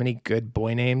didn't have as many good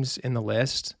boy names in the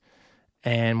list.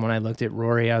 And when I looked at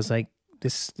Rory, I was like,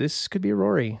 this could be a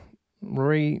Rory.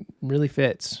 Rory really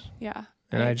fits. Yeah.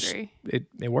 And I just agree.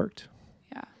 it worked.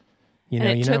 Yeah. You And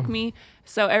know, it took me,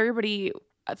 so everybody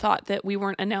thought that we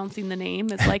weren't announcing the name.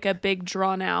 It's like a big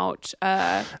drawn out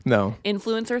No.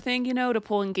 influencer thing, to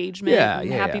pull engagement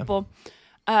and have people.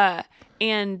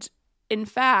 And in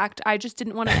fact, I just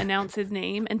didn't want to announce his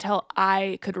name until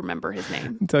I could remember his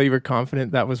name. Until you were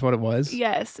confident that was what it was?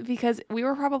 Yes, because we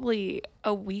were probably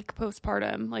a week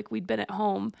postpartum, like we'd been at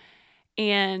home.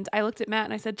 And I looked at Matt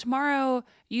and I said, tomorrow,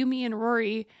 you, me, and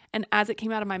Rory. And as it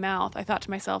came out of my mouth, I thought to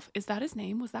myself, is that his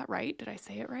name? Was that right? Did I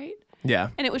say it right? Yeah.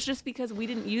 And it was just because we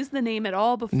didn't use the name at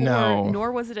all before, No.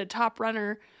 nor was it a top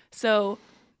runner. So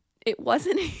it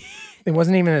wasn't. It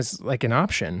wasn't even as like an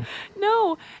option.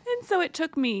 No. And so it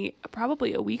took me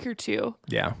probably a week or two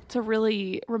Yeah. to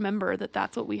really remember that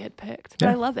that's what we had picked. But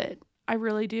Yeah. I love it. I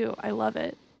really do. I love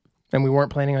it. And we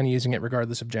weren't planning on using it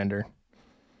regardless of gender.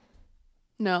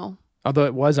 No. Although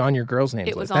it was on your girls' names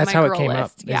It was list. on That's my how it girl came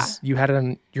list, up. yeah. You had it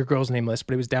on your girls' name list,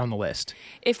 but it was down the list.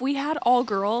 If we had all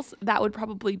girls, that would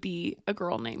probably be a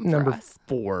girl name for Number us.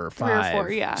 4 or 5. 3 or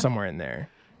 4, yeah. Somewhere in there.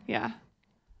 Yeah.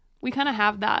 We kind of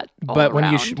have that all But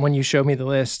around. when you showed me the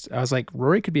list, I was like,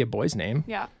 Rory could be a boy's name.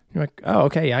 Yeah. You're like, oh,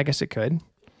 okay, yeah, I guess it could.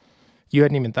 You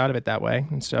hadn't even thought of it that way.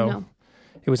 And so No.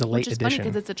 it was a late Which is funny addition.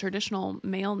 because it's a traditional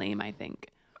male name, I think.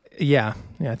 Yeah.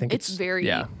 I think It's very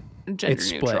yeah. gender It's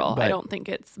split, neutral. but- I don't think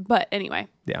it's, but anyway.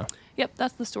 Yeah. Yep,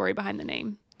 that's the story behind the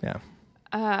name. Yeah.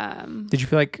 Um, Did you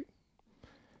feel like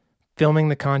filming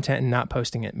the content and not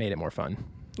posting it made it more fun?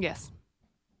 yes,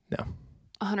 No.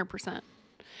 100%.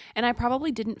 And I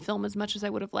probably didn't film as much as I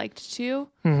would have liked to.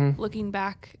 Mm-hmm. Looking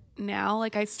back now,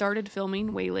 like I started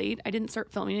filming way late. I didn't start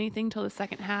filming anything till the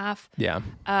second half. Yeah.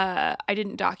 I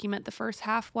didn't document the first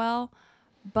half well,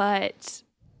 but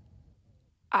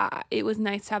it was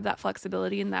nice to have that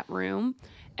flexibility in that room.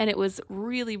 And it was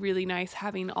really, really nice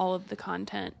having all of the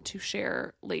content to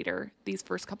share later these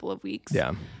first couple of weeks.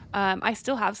 Yeah. I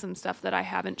still have some stuff that I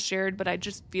haven't shared, but I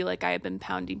just feel like I have been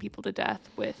pounding people to death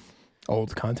with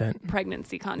Old content.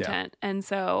 pregnancy content. And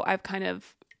so I've kind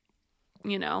of,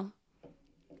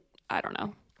 I don't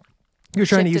know. You're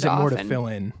trying to shipped use it it more off to and- fill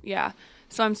in. Yeah.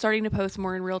 So I'm starting to post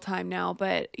more in real time now,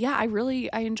 but yeah, I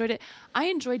enjoyed it. I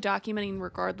enjoy documenting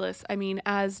regardless. I mean,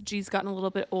 as G's gotten a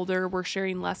little bit older, we're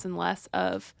sharing less and less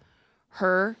of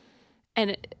her.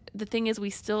 And the thing is, we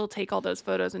still take all those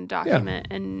photos and document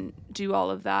and do all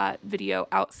of that video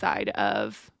outside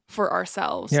of for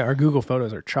ourselves. Yeah, our Google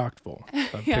photos are chocked full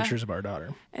of Yeah. pictures of our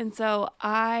daughter. And so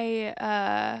I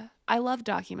love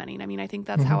documenting. I mean, I think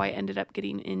that's how I ended up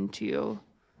getting into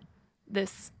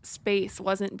this space.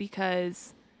 Wasn't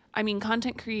because, I mean,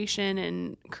 content creation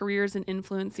and careers and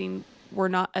influencing were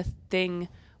not a thing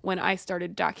when I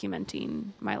started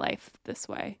documenting my life this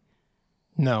way.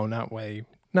 No, not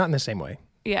in the same way.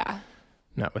 Yeah.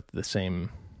 Not with the same.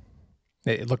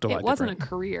 It looked a lot It wasn't different. a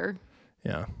career,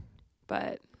 Yeah.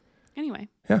 but anyway.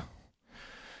 Yeah.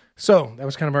 So that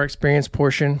was kind of our experience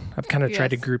portion. I've kind of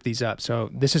tried to Yes. group these up. So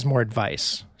this is more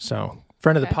advice. So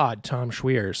friend of the Okay. pod, Tom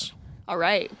Schweers, All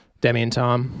right. Demi and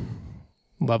Tom,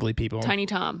 lovely people. Tiny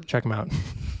Tom. Check them out.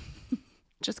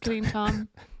 Just kidding, Tom.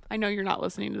 I know you're not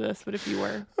listening to this, but if you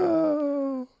were,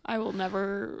 I will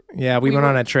never. Yeah, we We went were-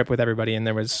 on a trip with everybody, and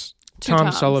there was Two Tom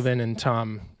Toms. Sullivan and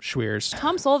Tom Schweers.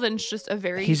 Tom Sullivan's just a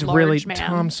very He's large really man.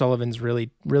 Tom Sullivan's really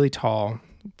really tall,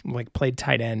 like played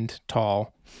tight end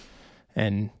tall,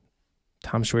 and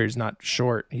Tom Schweer's not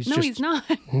short. He's No, just he's not.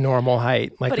 normal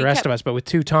height like But the he rest kept- of us. But with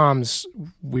two Toms,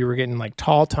 we were getting like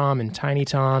tall Tom and tiny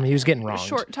Tom. He was getting wronged.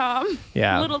 Short Tom.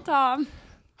 Yeah. Little Tom.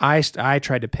 I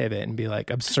tried to pivot and be like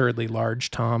absurdly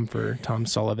large Tom for Tom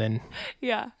Sullivan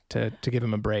Yeah. to give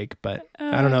him a break, but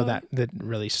I don't know that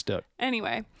really stuck.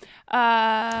 Anyway,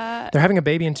 They're having a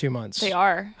baby in 2 months. they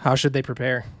are. How should they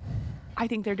prepare? I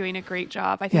think they're doing a great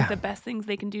job. I think Yeah. the best things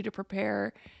they can do to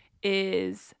prepare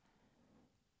is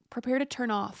prepare to turn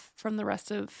off from the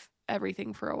rest of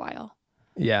everything for a while.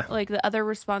 Yeah. Like the other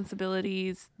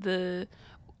responsibilities,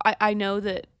 I know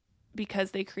that because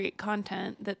they create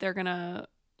content that they're going to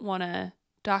want to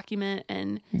document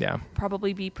and Yeah.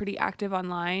 probably be pretty active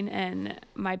online. And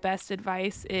my best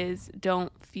advice is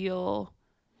don't feel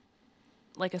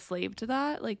like a slave to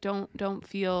that. Like don't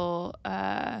feel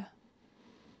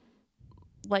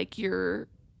like you're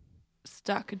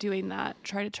stuck doing that.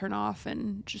 Try to turn off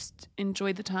and just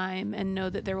enjoy the time and know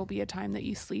that there will be a time that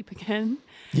you sleep again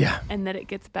Yeah. and that it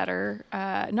gets better.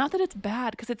 Not that it's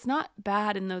bad, because it's not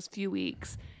bad in those few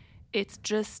weeks. It's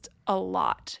just a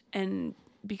lot. And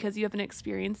because you haven't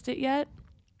experienced it yet,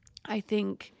 I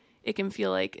think it can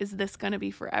feel like, is this going to be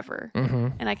forever?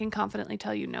 And I can confidently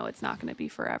tell you, no, it's not going to be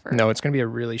forever. No, it's going to be a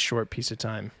really short piece of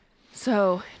time.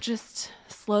 So just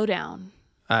slow down.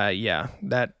 Yeah.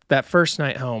 That first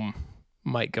night home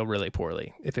might go really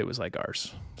poorly if it was like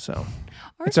ours. So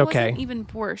Ours It's okay. wasn't even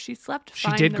poor. She slept she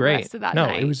fine did the great. rest of that No,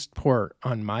 night. it was poor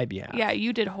on my behalf. Yeah,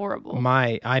 you did horrible.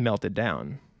 I melted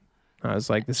down. I was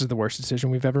like, this is the worst decision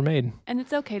we've ever made. And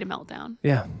it's okay to melt down.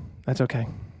 Yeah, that's okay.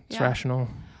 It's Yeah. rational.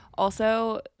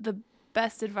 Also, the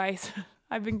best advice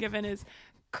I've been given is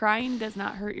crying does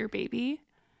not hurt your baby.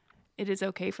 It is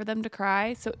okay for them to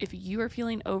cry. So if you are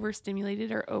feeling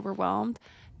overstimulated or overwhelmed,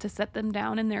 to set them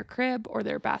down in their crib or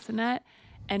their bassinet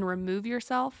and remove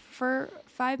yourself for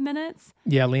 5 minutes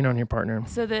Yeah, lean on your partner.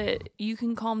 so that you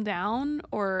can calm down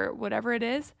or whatever it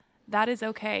is, that is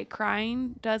okay.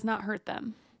 Crying does not hurt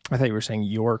them. I thought you were saying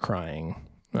you're crying.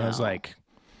 I was No. like,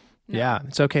 yeah,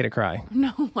 it's okay to cry.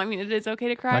 No, I mean, it is okay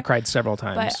to cry. I cried several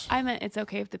But times. I meant it's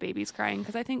okay if the baby's crying,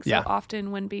 because I think so Yeah.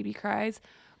 often when baby cries,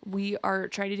 we are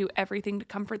trying to do everything to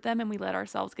comfort them, and we let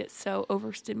ourselves get so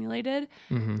overstimulated.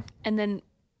 Mm-hmm. And then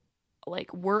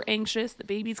like we're anxious, the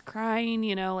baby's crying,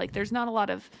 you know, like there's not a lot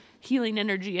of healing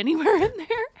energy anywhere in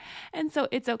there. And so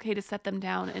it's okay to set them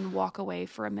down and walk away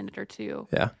for a minute or two.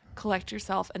 Yeah. Collect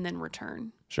yourself and then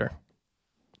return. Sure.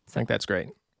 I think that's great.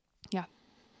 Yeah.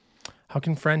 How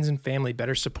can friends and family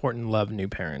better support and love new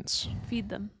parents? Feed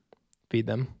them. Feed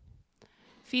them.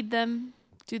 Feed them.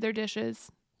 Do their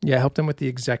dishes. Yeah, help them with the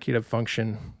executive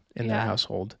function in their Yeah.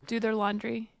 household. Do their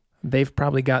laundry. They've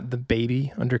probably got the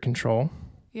baby under control.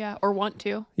 Yeah. Or want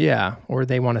to. Yeah, or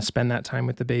they want to spend that time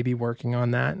with the baby working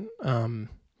on that.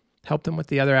 Help them with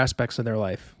the other aspects of their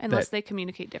life. Unless they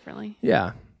communicate differently.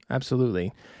 Yeah,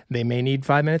 absolutely. They may need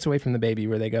 5 minutes away from the baby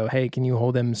where they go, hey, can you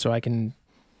hold him so I can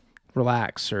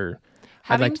relax? Or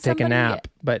I'd like to take a nap.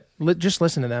 But just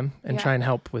listen to them and Yeah. try and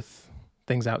help with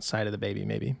things outside of the baby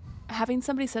maybe. Having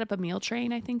somebody set up a meal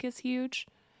train, I think, is huge,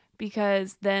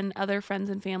 because then other friends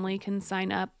and family can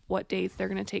sign up what days they're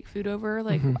going to take food over.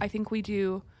 Like, I think we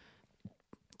do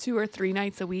 2 or 3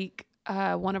 nights a week.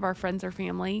 One of our friends or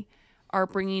family are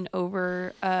bringing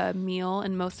over a meal,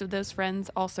 and most of those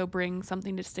friends also bring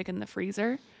something to stick in the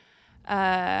freezer,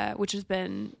 which has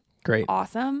been Great.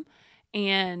 awesome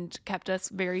and kept us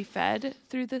very fed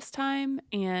through this time.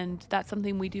 And that's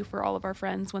something we do for all of our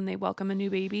friends when they welcome a new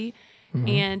baby.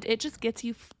 And it just gets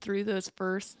you through those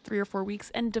first 3 or 4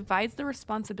 weeks and divides the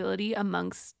responsibility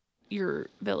amongst your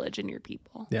village and your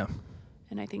people. Yeah.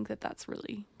 And I think that that's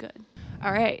really good.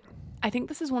 All right. I think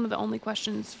this is one of the only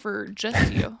questions for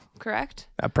just you, correct?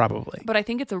 Probably. But I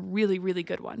think it's a really, really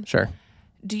good one. Sure.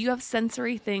 Do you have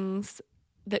sensory things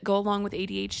that go along with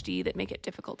ADHD that make it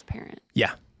difficult to parent?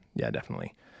 Yeah. Yeah,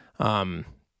 definitely. I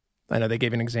know they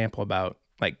gave an example about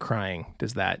like crying.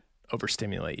 Does that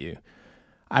overstimulate you?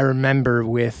 I remember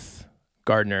with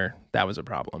Gardner, that was a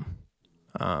problem.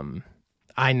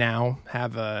 I now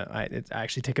have I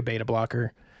actually take a beta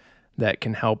blocker that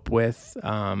can help with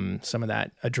some of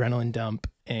that adrenaline dump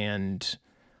and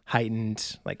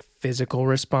heightened like physical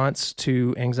response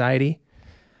to anxiety.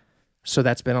 So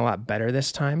that's been a lot better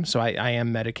this time. So I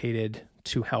am medicated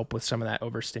to help with some of that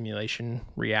overstimulation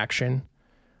reaction.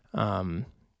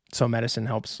 So medicine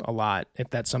helps a lot if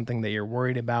that's something that you're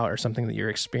worried about or something that you're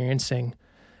experiencing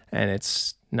and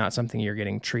it's not something you're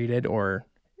getting treated or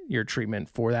your treatment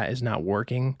for that is not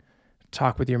working.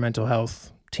 Talk with your mental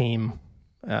health team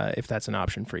if that's an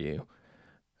option for you.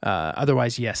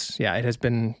 Otherwise, yes. Yeah,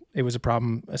 it was a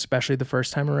problem, especially the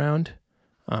first time around.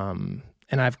 And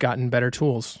I've gotten better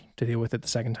tools to deal with it the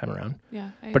second time around.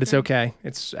 Yeah. But it's okay.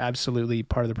 It's absolutely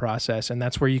part of the process. And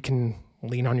that's where you can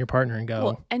lean on your partner and go.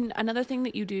 Well, and another thing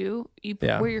that you do,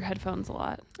 wear your headphones a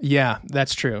lot. Yeah,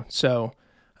 that's true. So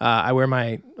I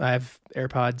have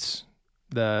AirPods,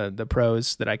 the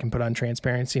Pros that I can put on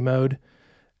transparency mode.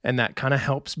 And that kind of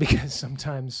helps because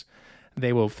sometimes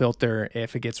they will filter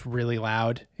if it gets really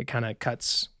loud. It kind of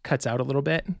cuts out a little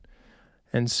bit.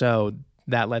 And so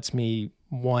that lets me,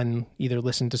 one, either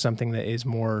listen to something that is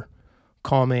more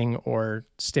calming or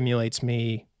stimulates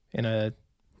me in a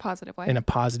Positive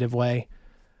way.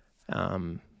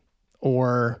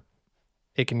 Or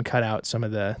it can cut out some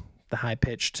of the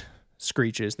high-pitched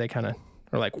screeches. They kind of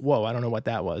are like, whoa, I don't know what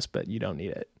that was, but you don't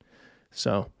need it.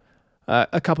 So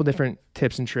a couple different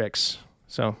tips and tricks.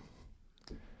 So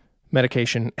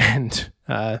medication and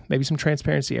maybe some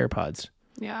transparency AirPods.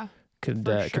 Yeah. Could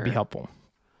be helpful.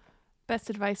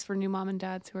 Best advice for new mom and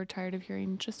dads who are tired of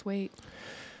hearing, just wait.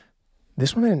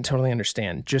 This one I didn't totally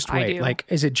understand. Just wait. I do. Like,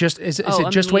 is it just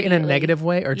wait in a negative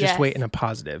way or just Yes. wait in a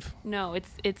positive? No, it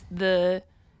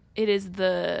is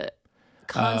the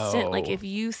constant. Like if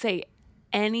you say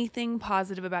anything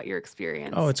positive about your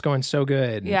experience. Oh, it's going so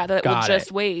good. yeah, that will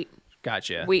just wait.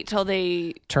 Gotcha. Wait till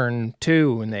they Turn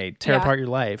 2 and they tear apart your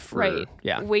life. right.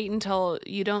 Yeah. Wait until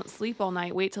you don't sleep all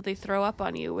night. Wait till they throw up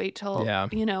on you. Wait till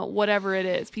whatever it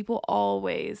is. People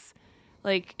always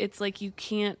it's like you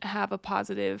can't have a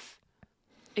positive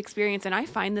experience. And I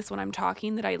find this when I'm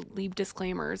talking that I leave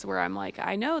disclaimers where I'm like,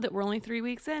 I know that we're only 3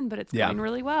 weeks in, but it's going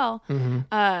really well.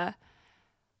 Mm-hmm.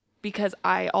 Because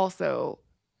I also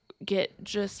get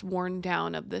just worn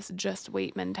down of this just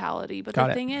wait mentality. But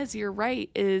the thing is, you're right,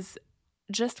 is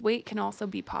just wait can also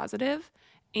be positive.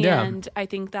 And I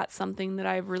think that's something that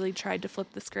I've really tried to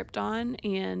flip the script on.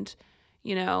 And,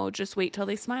 just wait till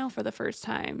they smile for the first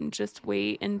time. Just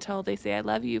wait until they say, I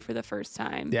love you for the first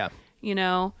time. Yeah.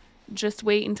 Just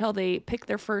wait until they pick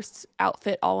their first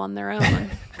outfit all on their own.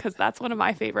 Because that's one of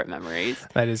my favorite memories.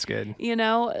 That is good.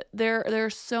 There are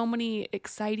so many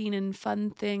exciting and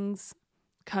fun things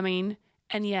coming.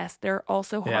 And yes, there are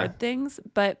also hard things.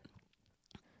 But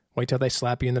Wait till they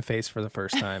slap you in the face for the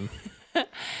first time.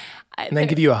 And then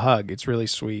give you a hug. It's really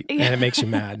sweet. And it makes you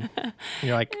mad. And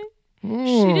you're like, She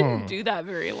didn't do that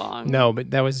very long. No,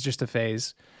 but that was just a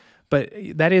phase. But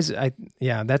that is,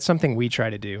 that's something we try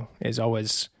to do, is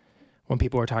always when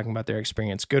people are talking about their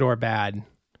experience, good or bad,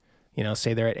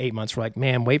 say they're at 8 months, we're like,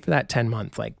 man, wait for that 10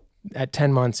 month. Like at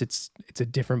 10 months, it's a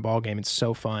different ball game. It's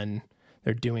so fun.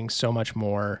 They're doing so much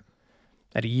more.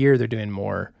 At a year, they're doing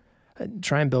more.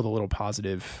 Try and build a little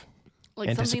positive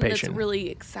anticipation. Something that's really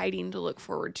exciting to look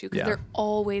forward to, because there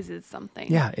always is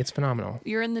something. Yeah, it's phenomenal.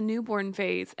 You're in the newborn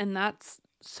phase, and that's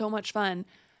so much fun.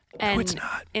 And no, it's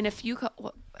not. In a few,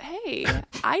 hey,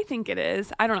 I think it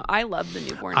is. I don't know. I love the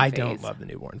newborn phase. I don't love the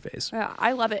newborn phase. Yeah,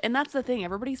 I love it. And that's the thing.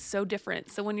 Everybody's so different.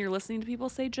 So when you're listening to people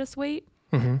say, just wait,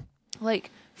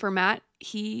 like for Matt,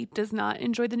 he does not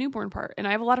enjoy the newborn part. And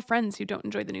I have a lot of friends who don't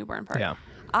enjoy the newborn part. Yeah.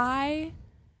 I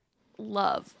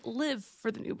live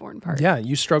for the newborn part. Yeah,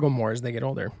 you struggle more as they get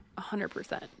older.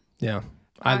 100%. Yeah.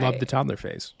 I love the toddler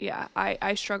phase. Yeah,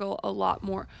 I struggle a lot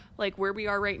more. Like where we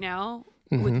are right now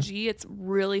with G, it's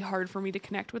really hard for me to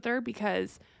connect with her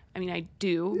because, I mean, I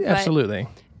do. Yeah, absolutely.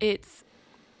 It's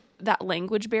that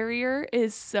language barrier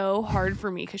is so hard for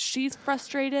me because she's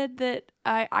frustrated that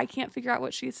I can't figure out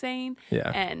what she's saying. Yeah.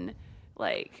 And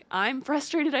like I'm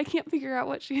frustrated I can't figure out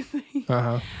what she's saying.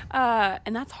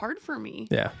 And that's hard for me.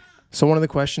 Yeah. So one of the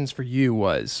questions for you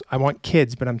was, I want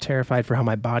kids, but I'm terrified for how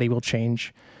my body will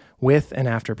change with and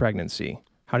after pregnancy.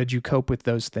 How did you cope with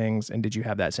those things, and did you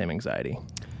have that same anxiety?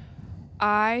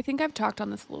 I think I've talked on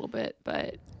this a little bit,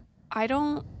 but I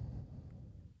don't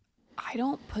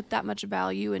put that much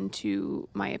value into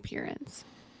my appearance.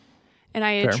 And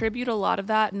I attribute a lot of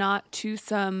that not to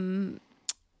some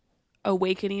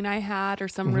awakening I had or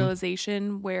some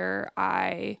realization where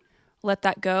I let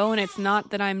that go. And it's not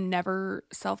that I'm never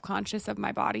self-conscious of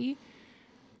my body,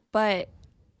 but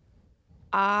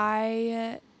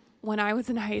when I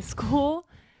was in high school,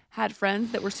 had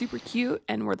friends that were super cute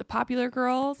and were the popular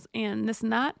girls and this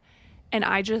and that. And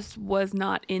I just was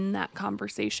not in that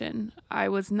conversation. I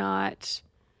wasn't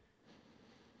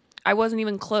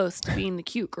even close to being the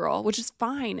cute girl, which is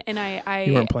fine. And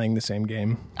you weren't playing the same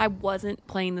game. I wasn't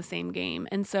playing the same game.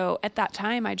 And so at that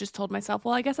time, I just told myself,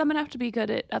 well, I guess I'm going to have to be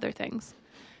good at other things.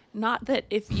 Not that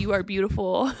if you are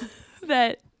beautiful,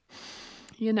 that,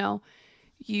 you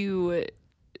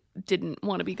didn't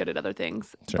want to be good at other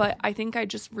things. Sure. But I think I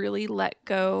just really let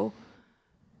go.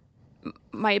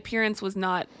 My appearance was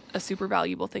not a super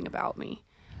valuable thing about me.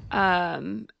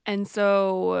 And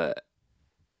so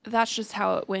that's just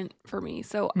how it went for me.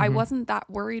 So I wasn't that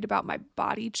worried about my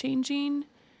body changing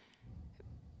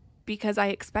because I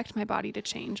expect my body to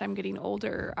change. I'm getting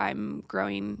older. I'm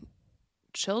growing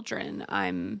children.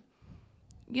 I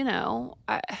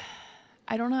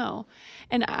don't know.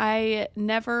 And I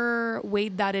never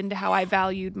weighed that into how I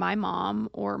valued my mom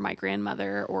or my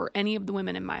grandmother or any of the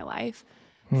women in my life.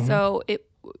 So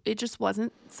it just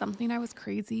wasn't something I was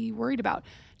crazy worried about.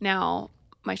 Now,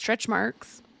 my stretch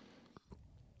marks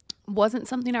wasn't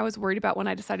something I was worried about when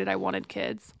I decided I wanted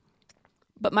kids.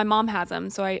 But my mom has them,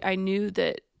 so I knew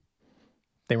that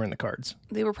they were in the cards.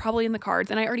 They were probably in the cards.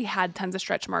 And I already had tons of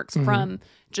stretch marks from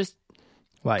just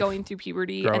going through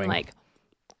puberty. Growing. And like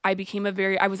I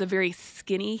was a very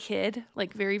skinny kid,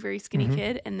 like very, very skinny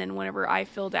kid. And then whenever I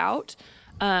filled out,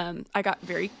 I got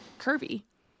very curvy.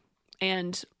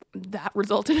 And that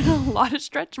resulted in a lot of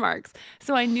stretch marks.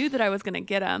 So I knew that I was going to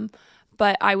get them,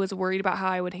 but I was worried about how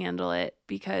I would handle it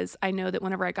because I know that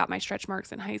whenever I got my stretch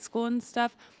marks in high school and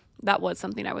stuff, that was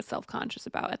something I was self-conscious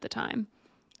about at the time.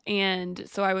 And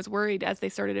so I was worried as they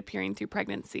started appearing through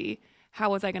pregnancy, how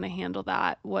was I going to handle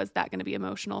that? Was that going to be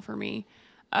emotional for me?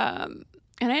 And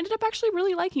I ended up actually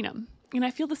really liking them. And I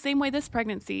feel the same way this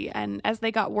pregnancy. And as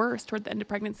they got worse toward the end of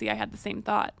pregnancy, I had the same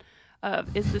thought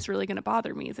of, is this really going to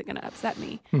bother me? Is it going to upset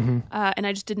me? And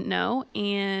I just didn't know.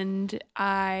 And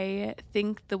I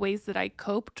think the ways that I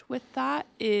coped with that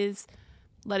is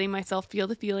letting myself feel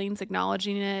the feelings,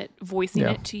 acknowledging it, voicing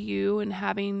it to you, and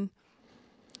having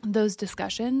those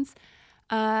discussions,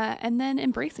 and then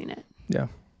embracing it. Yeah.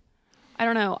 I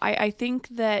don't know. I think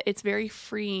that it's very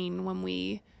freeing when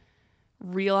we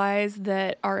realize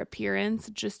that our appearance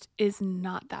just is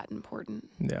not that important.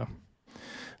 Yeah.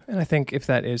 And I think if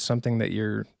that is something that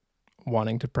you're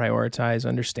wanting to prioritize,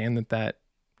 understand that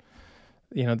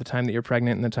the time that you're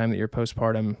pregnant and the time that you're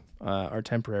postpartum are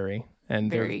temporary.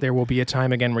 And there will be a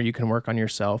time again where you can work on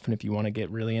yourself. And if you want to get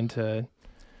really into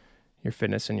your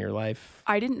fitness in your life.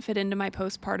 I didn't fit into my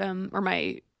postpartum or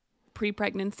my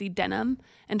pre-pregnancy denim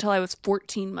until I was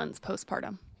 14 months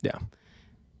postpartum. Yeah.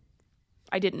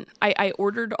 I didn't. I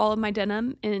ordered all of my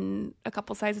denim in a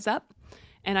couple sizes up,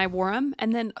 And I wore them.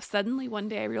 And then suddenly one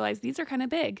day I realized these are kind of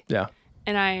big. Yeah.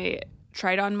 And I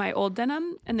tried on my old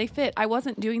denim and they fit. I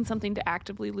wasn't doing something to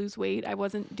actively lose weight. I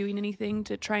wasn't doing anything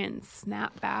to try and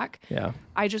snap back. Yeah.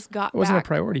 I just got It wasn't back. a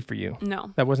priority for you.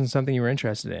 No. That wasn't something you were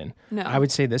interested in. No. I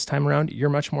would say this time around, you're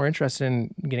much more interested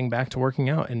in getting back to working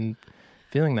out and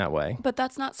feeling that way. But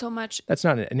that's not so much. That's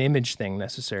not an image thing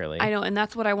necessarily. I know. And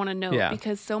that's what I want to know. Yeah.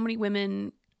 Because so many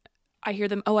women, I hear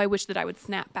them, oh, I wish that I would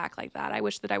snap back like that. I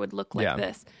wish that I would look like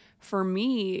this. For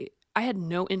me, I had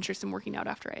no interest in working out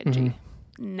after I had G.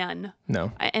 None.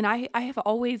 No. And I have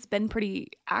always been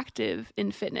pretty active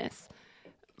in fitness.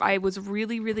 I was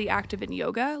really, really active in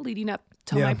yoga leading up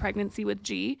to my pregnancy with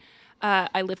G.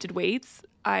 I lifted weights.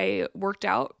 I worked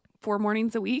out 4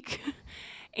 mornings a week.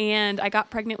 And I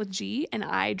got pregnant with G, and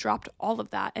I dropped all of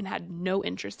that and had no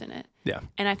interest in it. Yeah.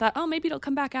 And I thought, oh, maybe it'll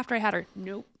come back after I had her.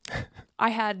 Nope. I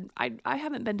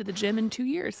haven't been to the gym in 2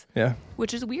 years. Yeah.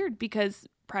 Which is weird because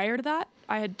prior to that,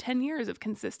 I had 10 years of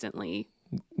consistently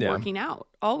working out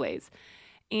always.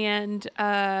 And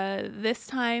this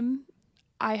time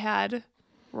I had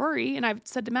Rory, and I've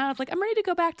said to Matt, I was like, I'm ready to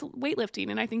go back to weightlifting.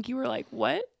 And I think you were like,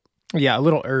 what? Yeah, a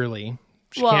little early.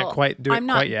 She can't quite do it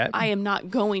quite yet. I am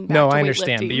not going back no, to I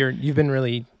understand, weightlifting. but you've been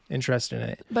really interested in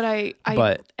it. But I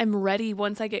am ready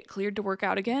once I get cleared to work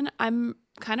out again. I'm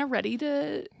kind of ready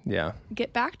to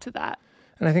get back to that.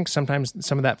 And I think sometimes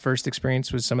some of that first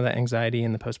experience was some of that anxiety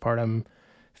and the postpartum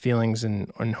feelings and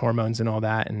hormones and all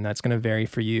that. And that's going to vary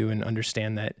for you, and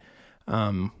understand that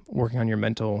working on your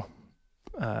mental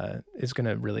is going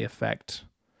to really affect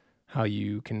how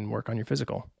you can work on your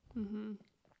physical. Mm-hmm.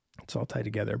 It's all tied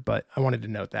together. But I wanted to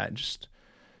note that just,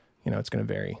 it's going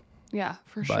to vary. Yeah,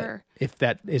 for But sure. if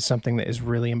that is something that is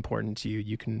really important to you,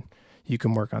 you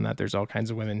can work on that. There's all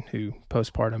kinds of women who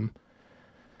postpartum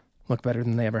look better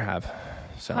than they ever have.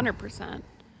 So 100%.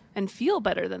 And feel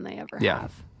better than they ever Yeah.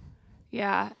 have.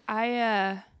 Yeah.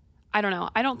 I don't know.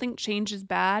 I don't think change is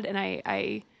bad. And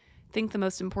I think the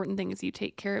most important thing is you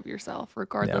take care of yourself,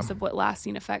 regardless of what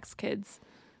lasting effects kids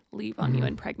leave on you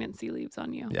and pregnancy leaves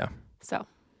on you. Yeah. So,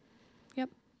 yep.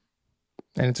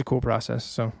 And it's a cool process.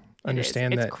 So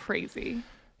understand it's that crazy.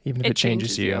 even if it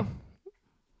changes you,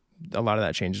 a lot of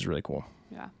that change is really cool.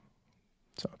 Yeah.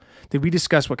 So did we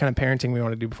discuss what kind of parenting we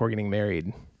want to do before getting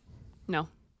married? No.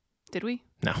 Did we?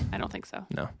 No. I don't think so.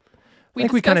 No. I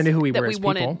think we kind of knew who we were as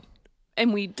people.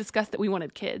 And we discussed that we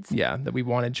wanted kids. Yeah, that we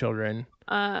wanted children.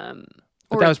 But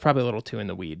Or- that was probably a little too in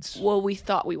the weeds. Well, we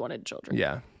thought we wanted children.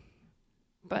 Yeah.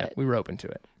 But Yeah, we were open to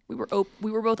it. we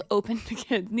were both open to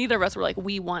kids. Neither of us were like,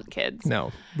 we want kids.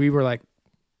 No, we were like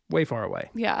way far away.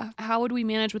 Yeah. How would we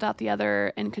manage without the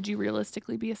other? And could you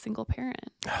realistically be a single parent?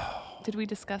 Did we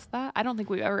discuss that? I don't think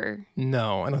we've ever.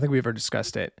 No, I don't think we ever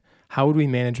discussed it. How would we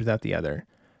manage without the other?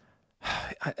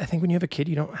 I think when you have a kid,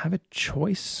 you don't have a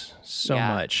choice so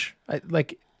much.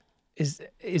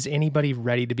 Is anybody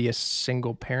ready to be a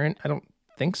single parent? I don't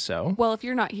think so. Well, if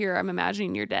you're not here, I'm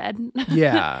imagining you're dead.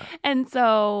 Yeah. And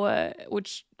so,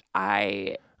 which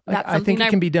I think it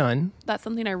can be done. That's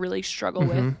something I really struggle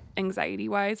with anxiety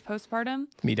wise postpartum.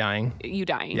 Me dying. You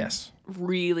dying. Yes.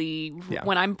 Really. Yeah.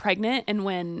 When I'm pregnant and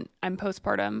when I'm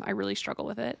postpartum, I really struggle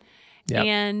with it. Yep.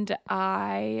 And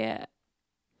I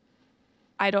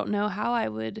don't know how I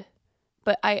would,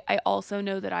 but I also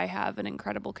know that I have an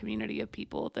incredible community of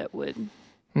people that would.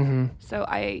 Mm-hmm. So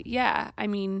I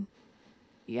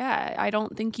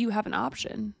don't think you have an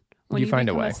option. When You find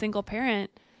a become way. a single parent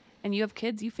and you have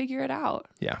kids, you figure it out.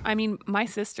 Yeah. I mean, my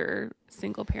sister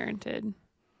single parented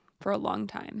for a long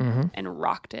time and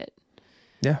rocked it.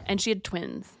 Yeah. And she had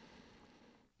twins.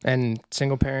 And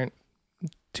single parent,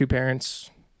 2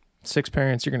 parents, 6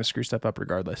 parents, you're going to screw stuff up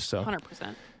regardless. So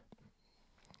 100%.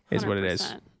 is what it is.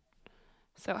 100%.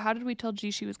 So how did we tell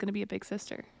G she was going to be a big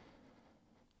sister?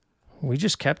 We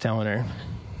just kept telling her.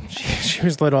 She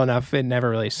was little enough, it never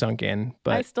really sunk in.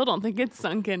 But I still don't think it's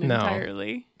sunk in No.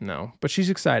 entirely. No, but she's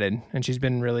excited, and she's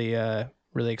been really,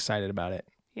 really excited about it.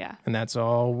 Yeah. And that's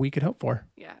all we could hope for.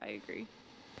 Yeah, I agree.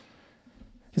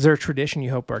 Is there a tradition you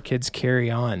hope our kids carry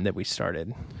on that we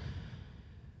started?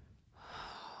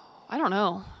 I don't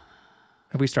know.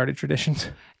 Have we started traditions?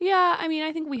 Yeah, I mean,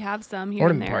 I think we have some here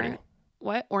Ornament and there. party.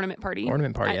 What? Ornament party?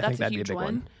 Ornament party. I That's think that'd be a big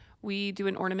one. We do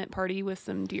an ornament party with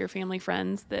some dear family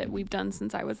friends that we've done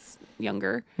since I was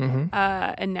younger. Mm-hmm.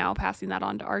 And now passing that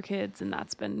on to our kids, and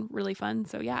that's been really fun.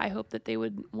 So yeah, I hope that they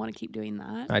would want to keep doing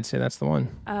that. I'd say that's the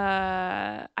one.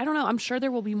 I don't know. I'm sure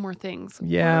there will be more things.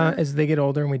 Yeah, as they get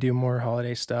older and we do more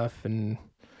holiday stuff, and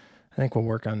I think we'll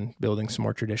work on building some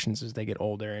more traditions as they get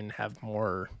older and have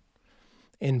more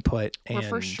input. And We're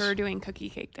for sure doing cookie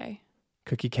cake day.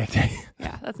 Cookie cake day.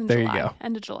 Yeah. that's in There you July. go.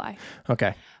 End of July.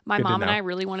 Okay. My Good to mom and know. I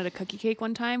really wanted a cookie cake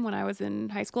one time when I was in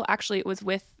high school. Actually, it was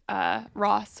with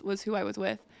Ross was who I was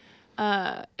with,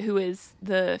 who is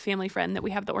the family friend that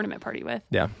we have the ornament party with.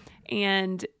 Yeah.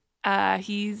 And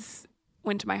he's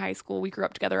went to my high school. We grew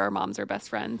up together. Our moms are best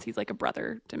friends. He's like a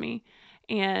brother to me.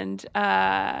 And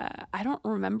I don't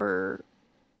remember.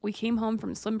 We came home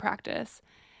from swim practice,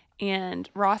 and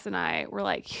Ross and I were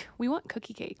like, we want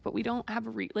cookie cake, but we don't have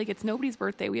like, it's nobody's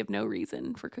birthday. We have no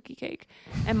reason for cookie cake.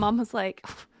 And Mom was like,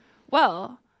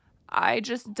 well, I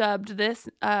just dubbed this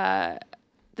the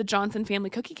Johnson family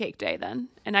cookie cake day then.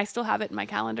 And I still have it in my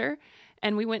calendar.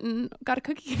 And we went and got a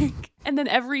cookie cake. And then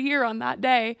every year on that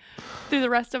day through the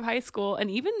rest of high school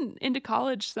and even into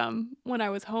college some when I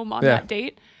was home on that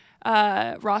date,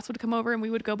 Ross would come over and we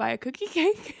would go buy a cookie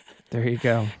cake. There you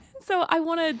go. So I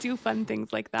want to do fun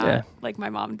things like that, like my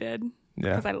mom did,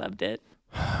 because I loved it.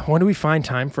 When do we find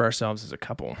time for ourselves as a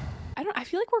couple? I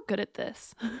feel like we're good at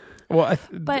this. Well,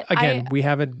 But again, we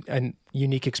have a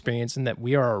unique experience in that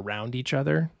we are around each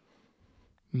other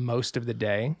most of the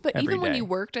day. But every even when day. you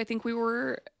worked, I think we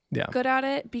were Yeah. good at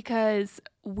it because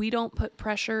we don't put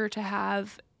pressure to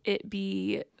have it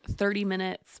be 30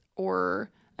 minutes or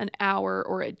an hour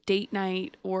or a date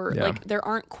night or like there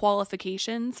aren't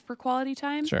qualifications for quality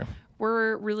time. Sure.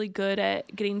 We're really good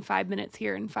at getting 5 minutes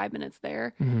here and 5 minutes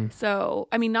there. Mm-hmm. So,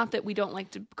 I mean, not that we don't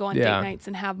like to go on date nights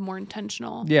and have more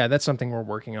intentional. Yeah, that's something we're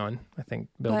working on. I think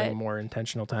building But- more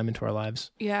intentional time into our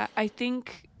lives. Yeah, I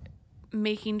think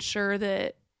making sure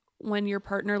that when your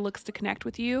partner looks to connect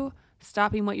with you,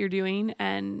 stopping what you're doing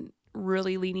and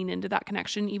really leaning into that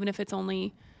connection, even if it's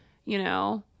only,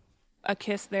 a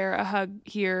kiss there, a hug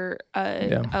here,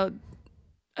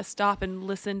 a stop and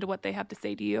listen to what they have to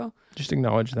say to you. Just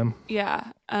acknowledge them.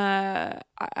 Yeah.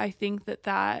 I think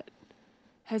that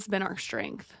has been our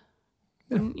strength.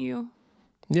 Wouldn't you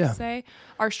say?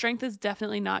 Our strength is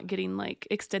definitely not getting like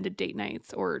extended date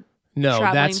nights or No,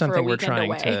 traveling that's for a something we're weekend trying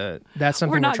away. to. That's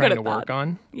something We're we're not trying good to at work that.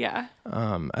 on. Yeah.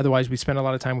 Otherwise, we spend a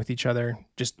lot of time with each other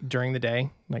just during the day,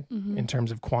 like in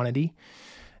terms of quantity,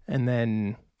 and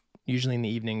then usually in the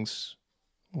evenings,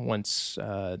 once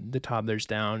the toddler's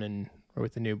down or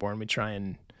with the newborn, we try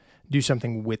and do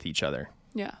something with each other.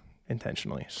 Yeah.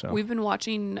 Intentionally. So We've been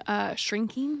watching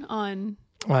Shrinking on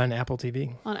Apple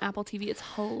TV. Apple TV. It's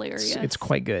hilarious. It's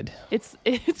quite good. It's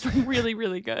really,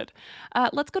 really good.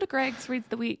 Let's go to Greg's Reads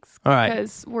the Weeks. All right.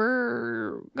 Because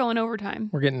we're going overtime.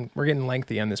 We're getting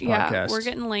lengthy on this Yeah, podcast. we're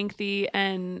getting lengthy,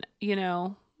 and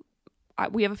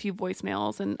we have a few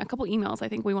voicemails and a couple emails I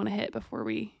think we want to hit before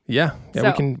we. Yeah,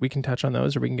 So- we can touch on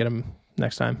those, or we can get them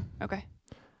next time. Okay.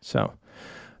 So,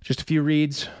 just a few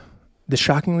reads. The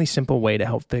shockingly simple way to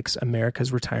help fix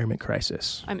America's retirement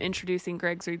crisis. I'm introducing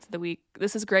Greg's Reads of the Week.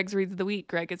 This is Greg's Reads of the Week.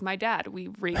 Greg is my dad. We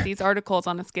rate these articles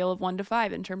on a scale of 1 to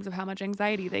 5 in terms of how much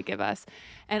anxiety they give us.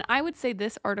 And I would say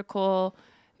this article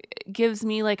gives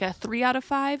me like a 3 out of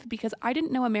 5 because I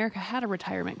didn't know America had a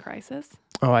retirement crisis.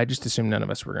 Oh, I just assumed none of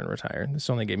us were going to retire. This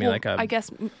only gave me like a I guess,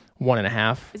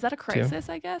 1.5. is that a crisis,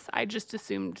 I guess? I just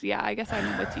assumed, I guess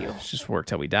I'm with you. It's just work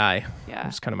till we die. Yeah.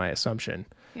 That's kind of my assumption.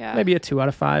 Yeah. Maybe a 2 out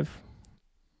of 5.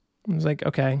 I was like,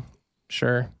 okay,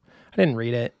 sure. I didn't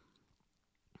read it.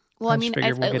 Well, I I just mean,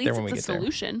 figured we'll at get there least when we it's a get there.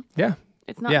 solution. Yeah.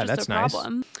 It's not Yeah, just that's a nice.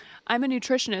 problem. I'm a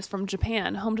nutritionist from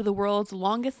Japan, home to the world's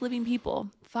longest living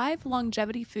people. 5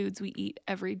 longevity foods we eat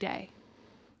every day.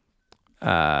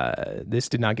 This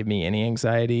did not give me any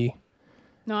anxiety.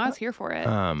 No, I was here for it.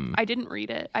 I didn't read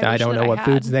it. I wish don't that know what had.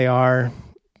 foods they are.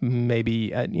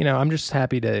 Maybe, I'm just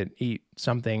happy to eat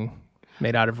something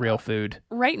made out of real food.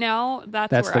 Right now, that's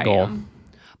That's where the I goal. am.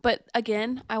 But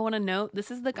again, I want to note this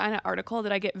is the kind of article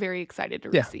that I get very excited to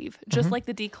Yeah. receive. Just like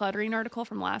the decluttering article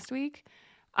from last week.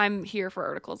 I'm here for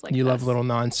articles like You this. love little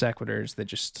non sequiturs that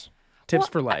just tips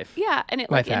for life. Yeah, and it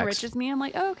Life like hacks. enriches me. I'm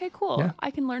like, oh, okay, cool. Yeah. I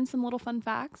can learn some little fun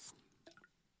facts.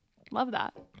 Love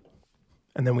that.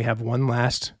 And then we have one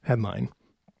last headline.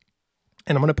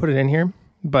 And I'm going to put it in here,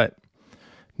 but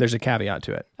there's a caveat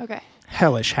to it. Okay.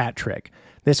 Hellish hat trick.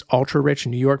 This ultra rich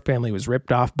New York family was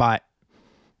ripped off by,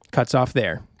 cuts off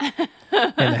there in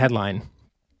the headline.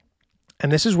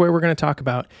 And this is where we're going to talk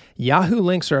about Yahoo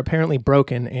links are apparently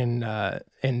broken in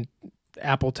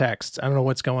Apple texts. I don't know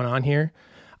what's going on here.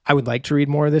 I would like to read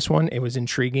more of this one. It was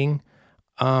intriguing.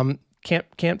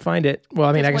 Can't find it. Well,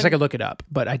 I mean, I guess I could look it up,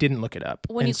 but I didn't look it up.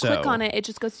 When you click on it, it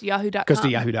just goes to yahoo.com. Goes to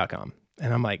yahoo.com.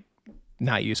 And I'm like,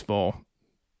 not useful.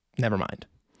 Never mind.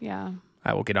 Yeah.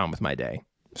 I will get on with my day.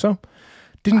 So,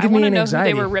 didn't I give me wanna any know who anxiety.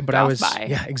 they were ripped but I off was, by.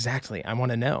 yeah, exactly. I want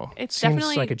to know. It's Seems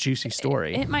definitely like a juicy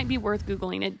story. It might be worth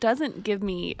Googling. It doesn't give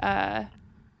me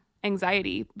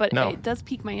anxiety, but No. it does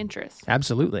pique my interest.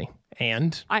 Absolutely.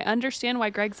 And I understand why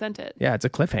Greg sent it. yeah, it's a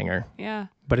cliffhanger, Yeah.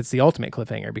 but it's the ultimate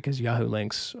cliffhanger because Yahoo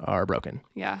links are broken.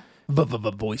 Yeah.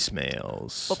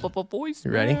 Voicemails. Voicemails.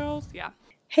 You ready? Yeah.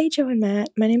 Hey, Joe and Matt.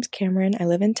 My name's Cameron. I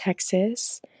live in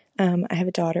Texas. I have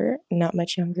a daughter, not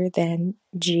much younger than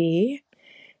G.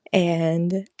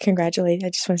 And I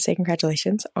just want to say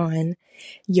congratulations on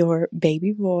your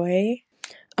baby boy.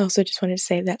 I also just wanted to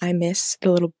say that I miss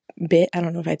the little bit, I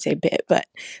don't know if I'd say bit, but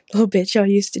the little bit y'all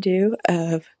used to do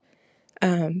of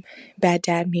Bad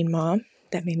Dad, Mean Mom.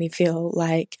 That made me feel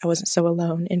like I wasn't so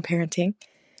alone in parenting.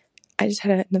 I just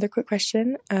had another quick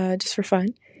question, just for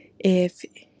fun. If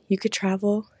you could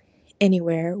travel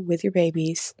anywhere with your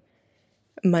babies,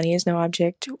 money is no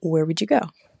object, where would you go?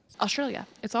 Australia.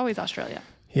 It's always Australia.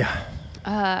 Yeah.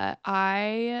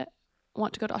 I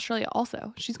want to go to Australia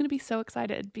also. She's going to be so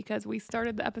excited because we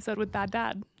started the episode with Bad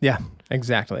Dad. Yeah,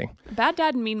 exactly. Bad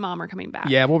Dad and Mean Mom are coming back.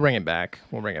 Yeah, we'll bring it back.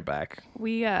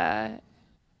 We, I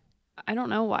don't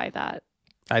know why that.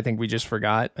 I think we just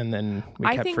forgot and then we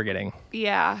kept forgetting.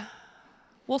 Yeah.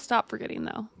 We'll stop forgetting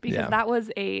though, because that was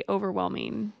a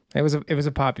overwhelming. It was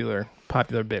a popular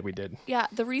bit we did. Yeah.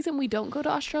 The reason we don't go to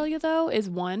Australia though is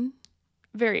one,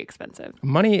 very expensive.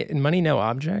 Money no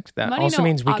object. That Money, also no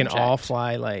means we object. can all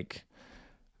fly like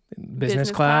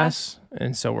business class,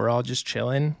 and so we're all just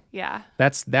chilling. Yeah.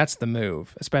 That's the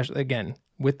move, especially again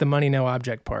with the money no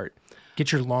object part.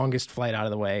 Get your longest flight out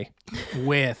of the way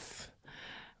with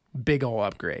big ol'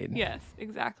 upgrade. Yes,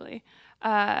 exactly.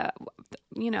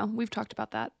 We've talked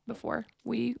about that before.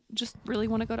 We just really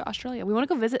want to go to Australia. We want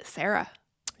to go visit Sarah.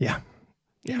 Yeah.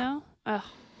 You know? Ugh.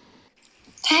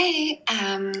 Hey,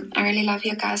 I really love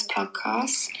your guys'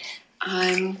 podcast.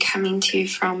 I'm coming to you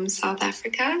from South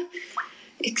Africa.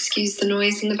 Excuse the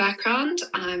noise in the background.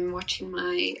 I'm watching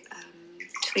my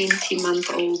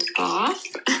 20-month-old bath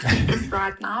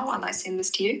right now while I send this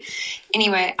to you.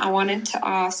 Anyway, I wanted to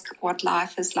ask what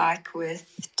life is like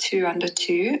with 2 under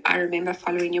 2. I remember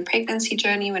following your pregnancy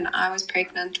journey when I was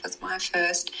pregnant with my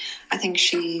first. I think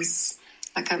she's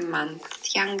like a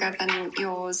month younger than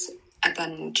yours.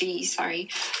 Than G, sorry.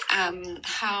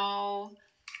 How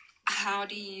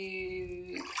do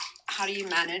you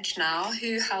manage now?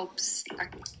 Who helps?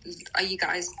 Like, are you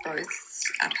guys both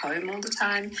at home all the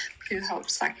time? Who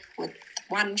helps like with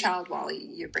one child while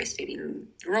you're breastfeeding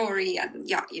Rory, and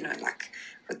like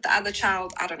with the other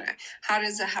child? I don't know.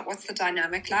 What's the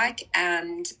dynamic like?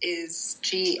 And is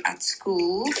G at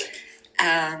school?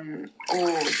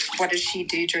 Or what does she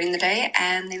do during the day?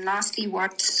 And then lastly, where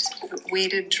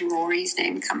did Rory's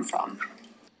name come from?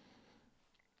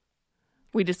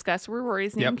 We discussed where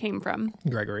Rory's name came from.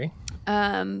 Gregory.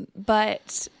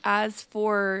 But as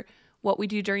for what we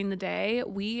do during the day,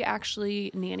 we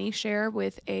actually nanny share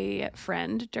with a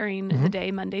friend during the day,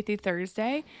 Monday through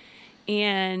Thursday.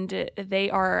 And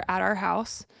they are at our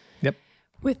house. Yep.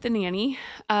 With the nanny.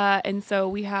 And so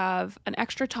we have an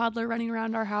extra toddler running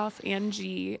around our house and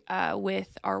G with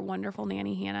our wonderful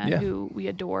nanny, Hannah, who we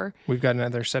adore. We've got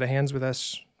another set of hands with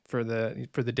us for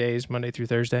the days, Monday through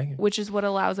Thursday. Which is what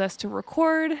allows us to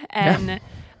record and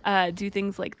do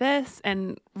things like this.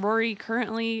 And Rory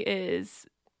currently is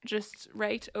just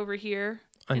right over here.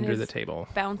 Under the table.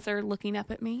 Bouncer looking up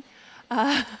at me.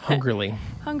 Hungrily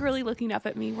looking up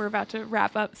at me. We're about to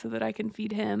wrap up so that I can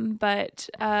feed him. But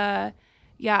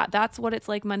yeah, that's what it's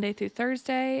like Monday through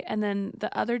Thursday. And then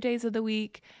the other days of the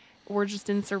week, we're just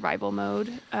in survival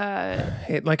mode.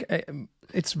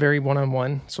 It's very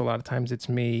one-on-one. So a lot of times it's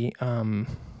me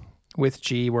with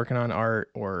G working on art,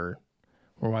 or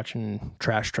we're watching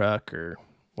Trash Truck or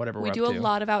whatever we do a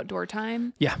lot of outdoor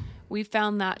time. Yeah. We've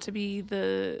found that to be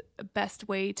the best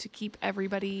way to keep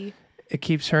everybody. It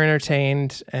keeps her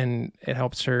entertained, and it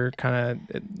helps her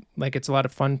it's a lot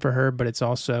of fun for her, but it's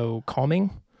also calming.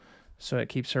 So it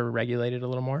keeps her regulated a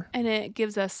little more. And it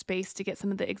gives us space to get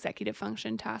some of the executive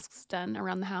function tasks done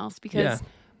around the house, because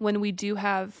when we do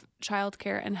have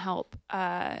childcare and help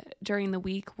during the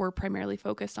week, we're primarily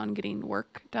focused on getting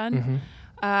work done.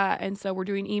 And so we're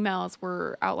doing emails,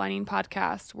 we're outlining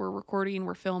podcasts, we're recording,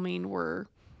 we're filming, we're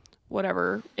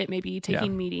whatever it may be,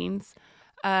 taking meetings.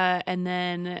 And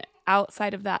then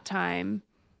outside of that time,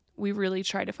 we really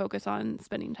try to focus on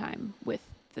spending time with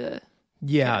the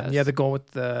kiddos. The goal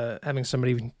with having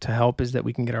somebody to help is that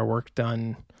we can get our work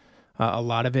done. A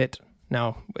lot of it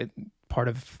now, part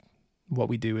of what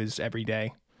we do is every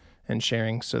day and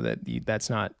sharing, so that that's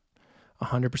not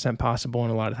 100% possible.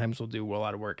 And a lot of times we'll do a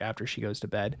lot of work after she goes to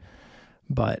bed.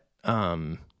 But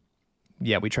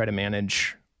we try to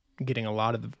manage getting a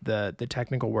lot of the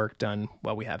technical work done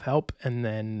while we have help, and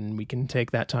then we can take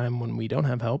that time when we don't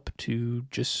have help to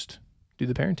just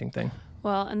do the parenting thing.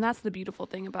 Well, and that's the beautiful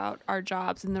thing about our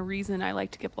jobs, and the reason I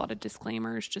like to give a lot of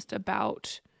disclaimers just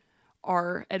about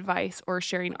our advice or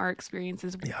sharing our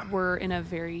experiences. Yeah. We're in a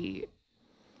very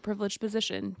privileged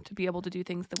position to be able to do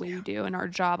things the way we do, and our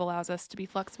job allows us to be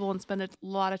flexible and spend a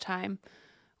lot of time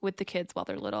with the kids while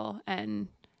they're little, and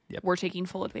we're taking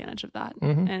full advantage of that.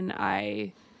 And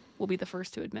I will be the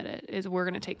first to admit it, is we're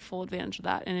going to take full advantage of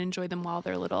that and enjoy them while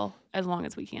they're little as long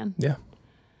as we can.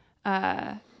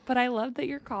 But I love that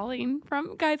you're calling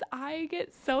from, guys, I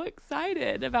get so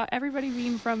excited about everybody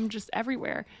being from just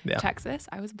everywhere. Texas.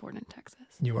 I was born in Texas.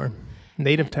 You are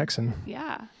native Texan.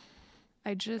 Yeah.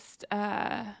 I just,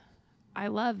 I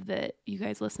love that you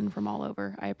guys listen from all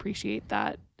over. I appreciate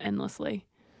that endlessly.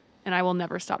 And I will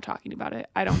never stop talking about it.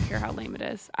 I don't care how lame it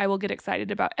is. I will get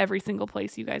excited about every single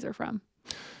place you guys are from.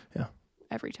 Yeah.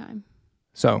 Every time.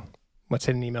 So let's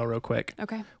hit an email real quick.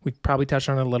 Okay. We probably touched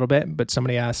on it a little bit, but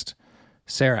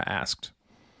Sarah asked,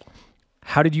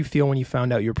 how did you feel when you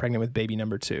found out you were pregnant with baby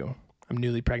number 2? I'm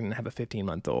newly pregnant and have a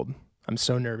 15-month-old. I'm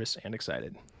so nervous and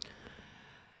excited.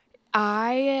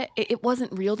 It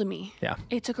wasn't real to me. Yeah.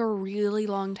 It took a really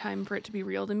long time for it to be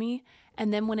real to me.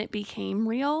 And then when it became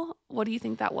real, what do you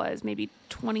think that was? Maybe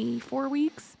 24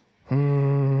 weeks?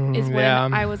 Is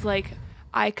when I was like,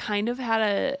 I kind of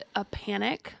had a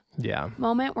panic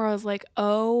moment where I was like,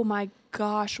 oh my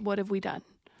gosh, what have we done?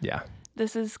 Yeah.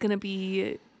 This is going to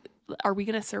be, are we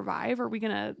going to survive? Are we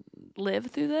going to live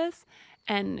through this?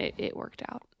 And it worked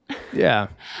out. Yeah.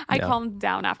 I calmed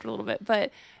down after a little bit,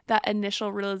 but that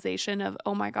initial realization of,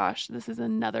 oh my gosh, this is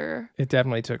another. It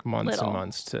definitely took months and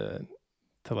months to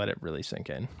let it really sink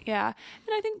in. Yeah.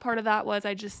 And I think part of that was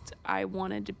I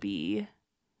wanted to be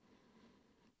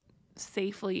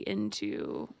safely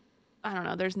into, I don't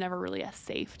know, there's never really a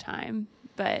safe time,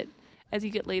 but as you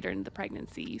get later into the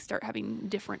pregnancy, you start having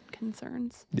different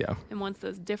concerns. Yeah. And once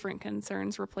those different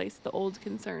concerns replace the old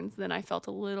concerns, then I felt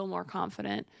a little more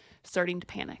confident starting to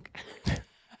panic.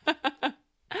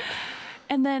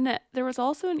 And then there was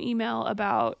also an email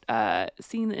about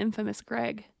seeing the infamous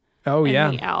Greg. Oh, and yeah.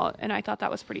 me out, and I thought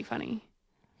that was pretty funny.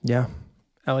 Yeah.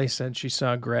 Ellie said she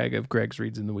saw Greg of Greg's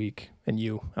Reads in the Week and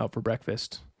you out for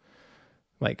breakfast.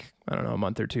 Like, I don't know, a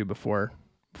month or two before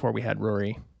we had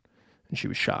Rory. And she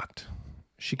was shocked.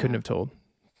 She couldn't have told.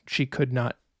 She could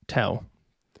not tell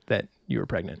that you were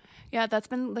pregnant. Yeah, that's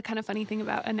been the kind of funny thing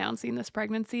about announcing this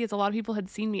pregnancy is a lot of people had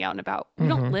seen me out and about. We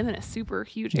don't live in a super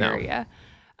huge area.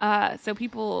 So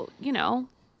people, you know,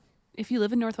 if you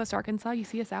live in Northwest Arkansas, you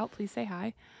see us out, please say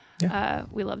hi. Yeah.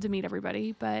 We love to meet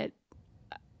everybody, but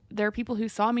there are people who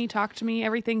saw me, talked to me,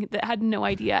 everything, that had no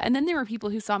idea. And then there were people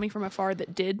who saw me from afar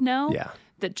that did know. Yeah.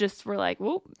 That just were like,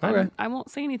 whoop, okay. I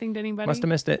won't say anything to anybody. Must have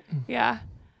missed it. Yeah.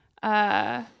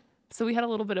 So we had a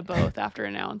little bit of both after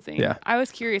announcing. Yeah. I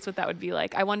was curious what that would be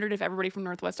like. I wondered if everybody from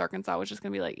Northwest Arkansas was just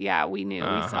going to be like, yeah, we knew,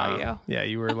 we saw you. Yeah,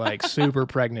 you were like super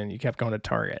pregnant. You kept going to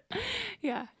Target.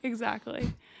 Yeah,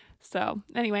 exactly. So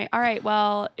anyway, all right.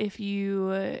 Well, if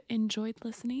you enjoyed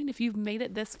listening, if you've made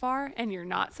it this far and you're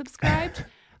not subscribed,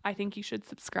 I think you should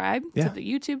subscribe to the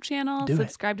YouTube channel,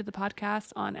 subscribe to the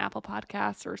podcast on Apple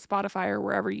Podcasts or Spotify or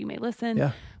wherever you may listen.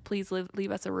 Yeah. Please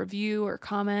leave us a review or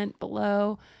comment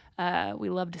below.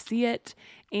 We love to see it.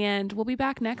 And we'll be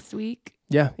back next week.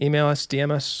 Yeah. Email us,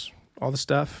 DM us, all the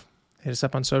stuff. Hit us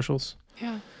up on socials.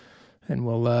 Yeah. And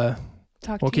we'll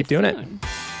keep doing it.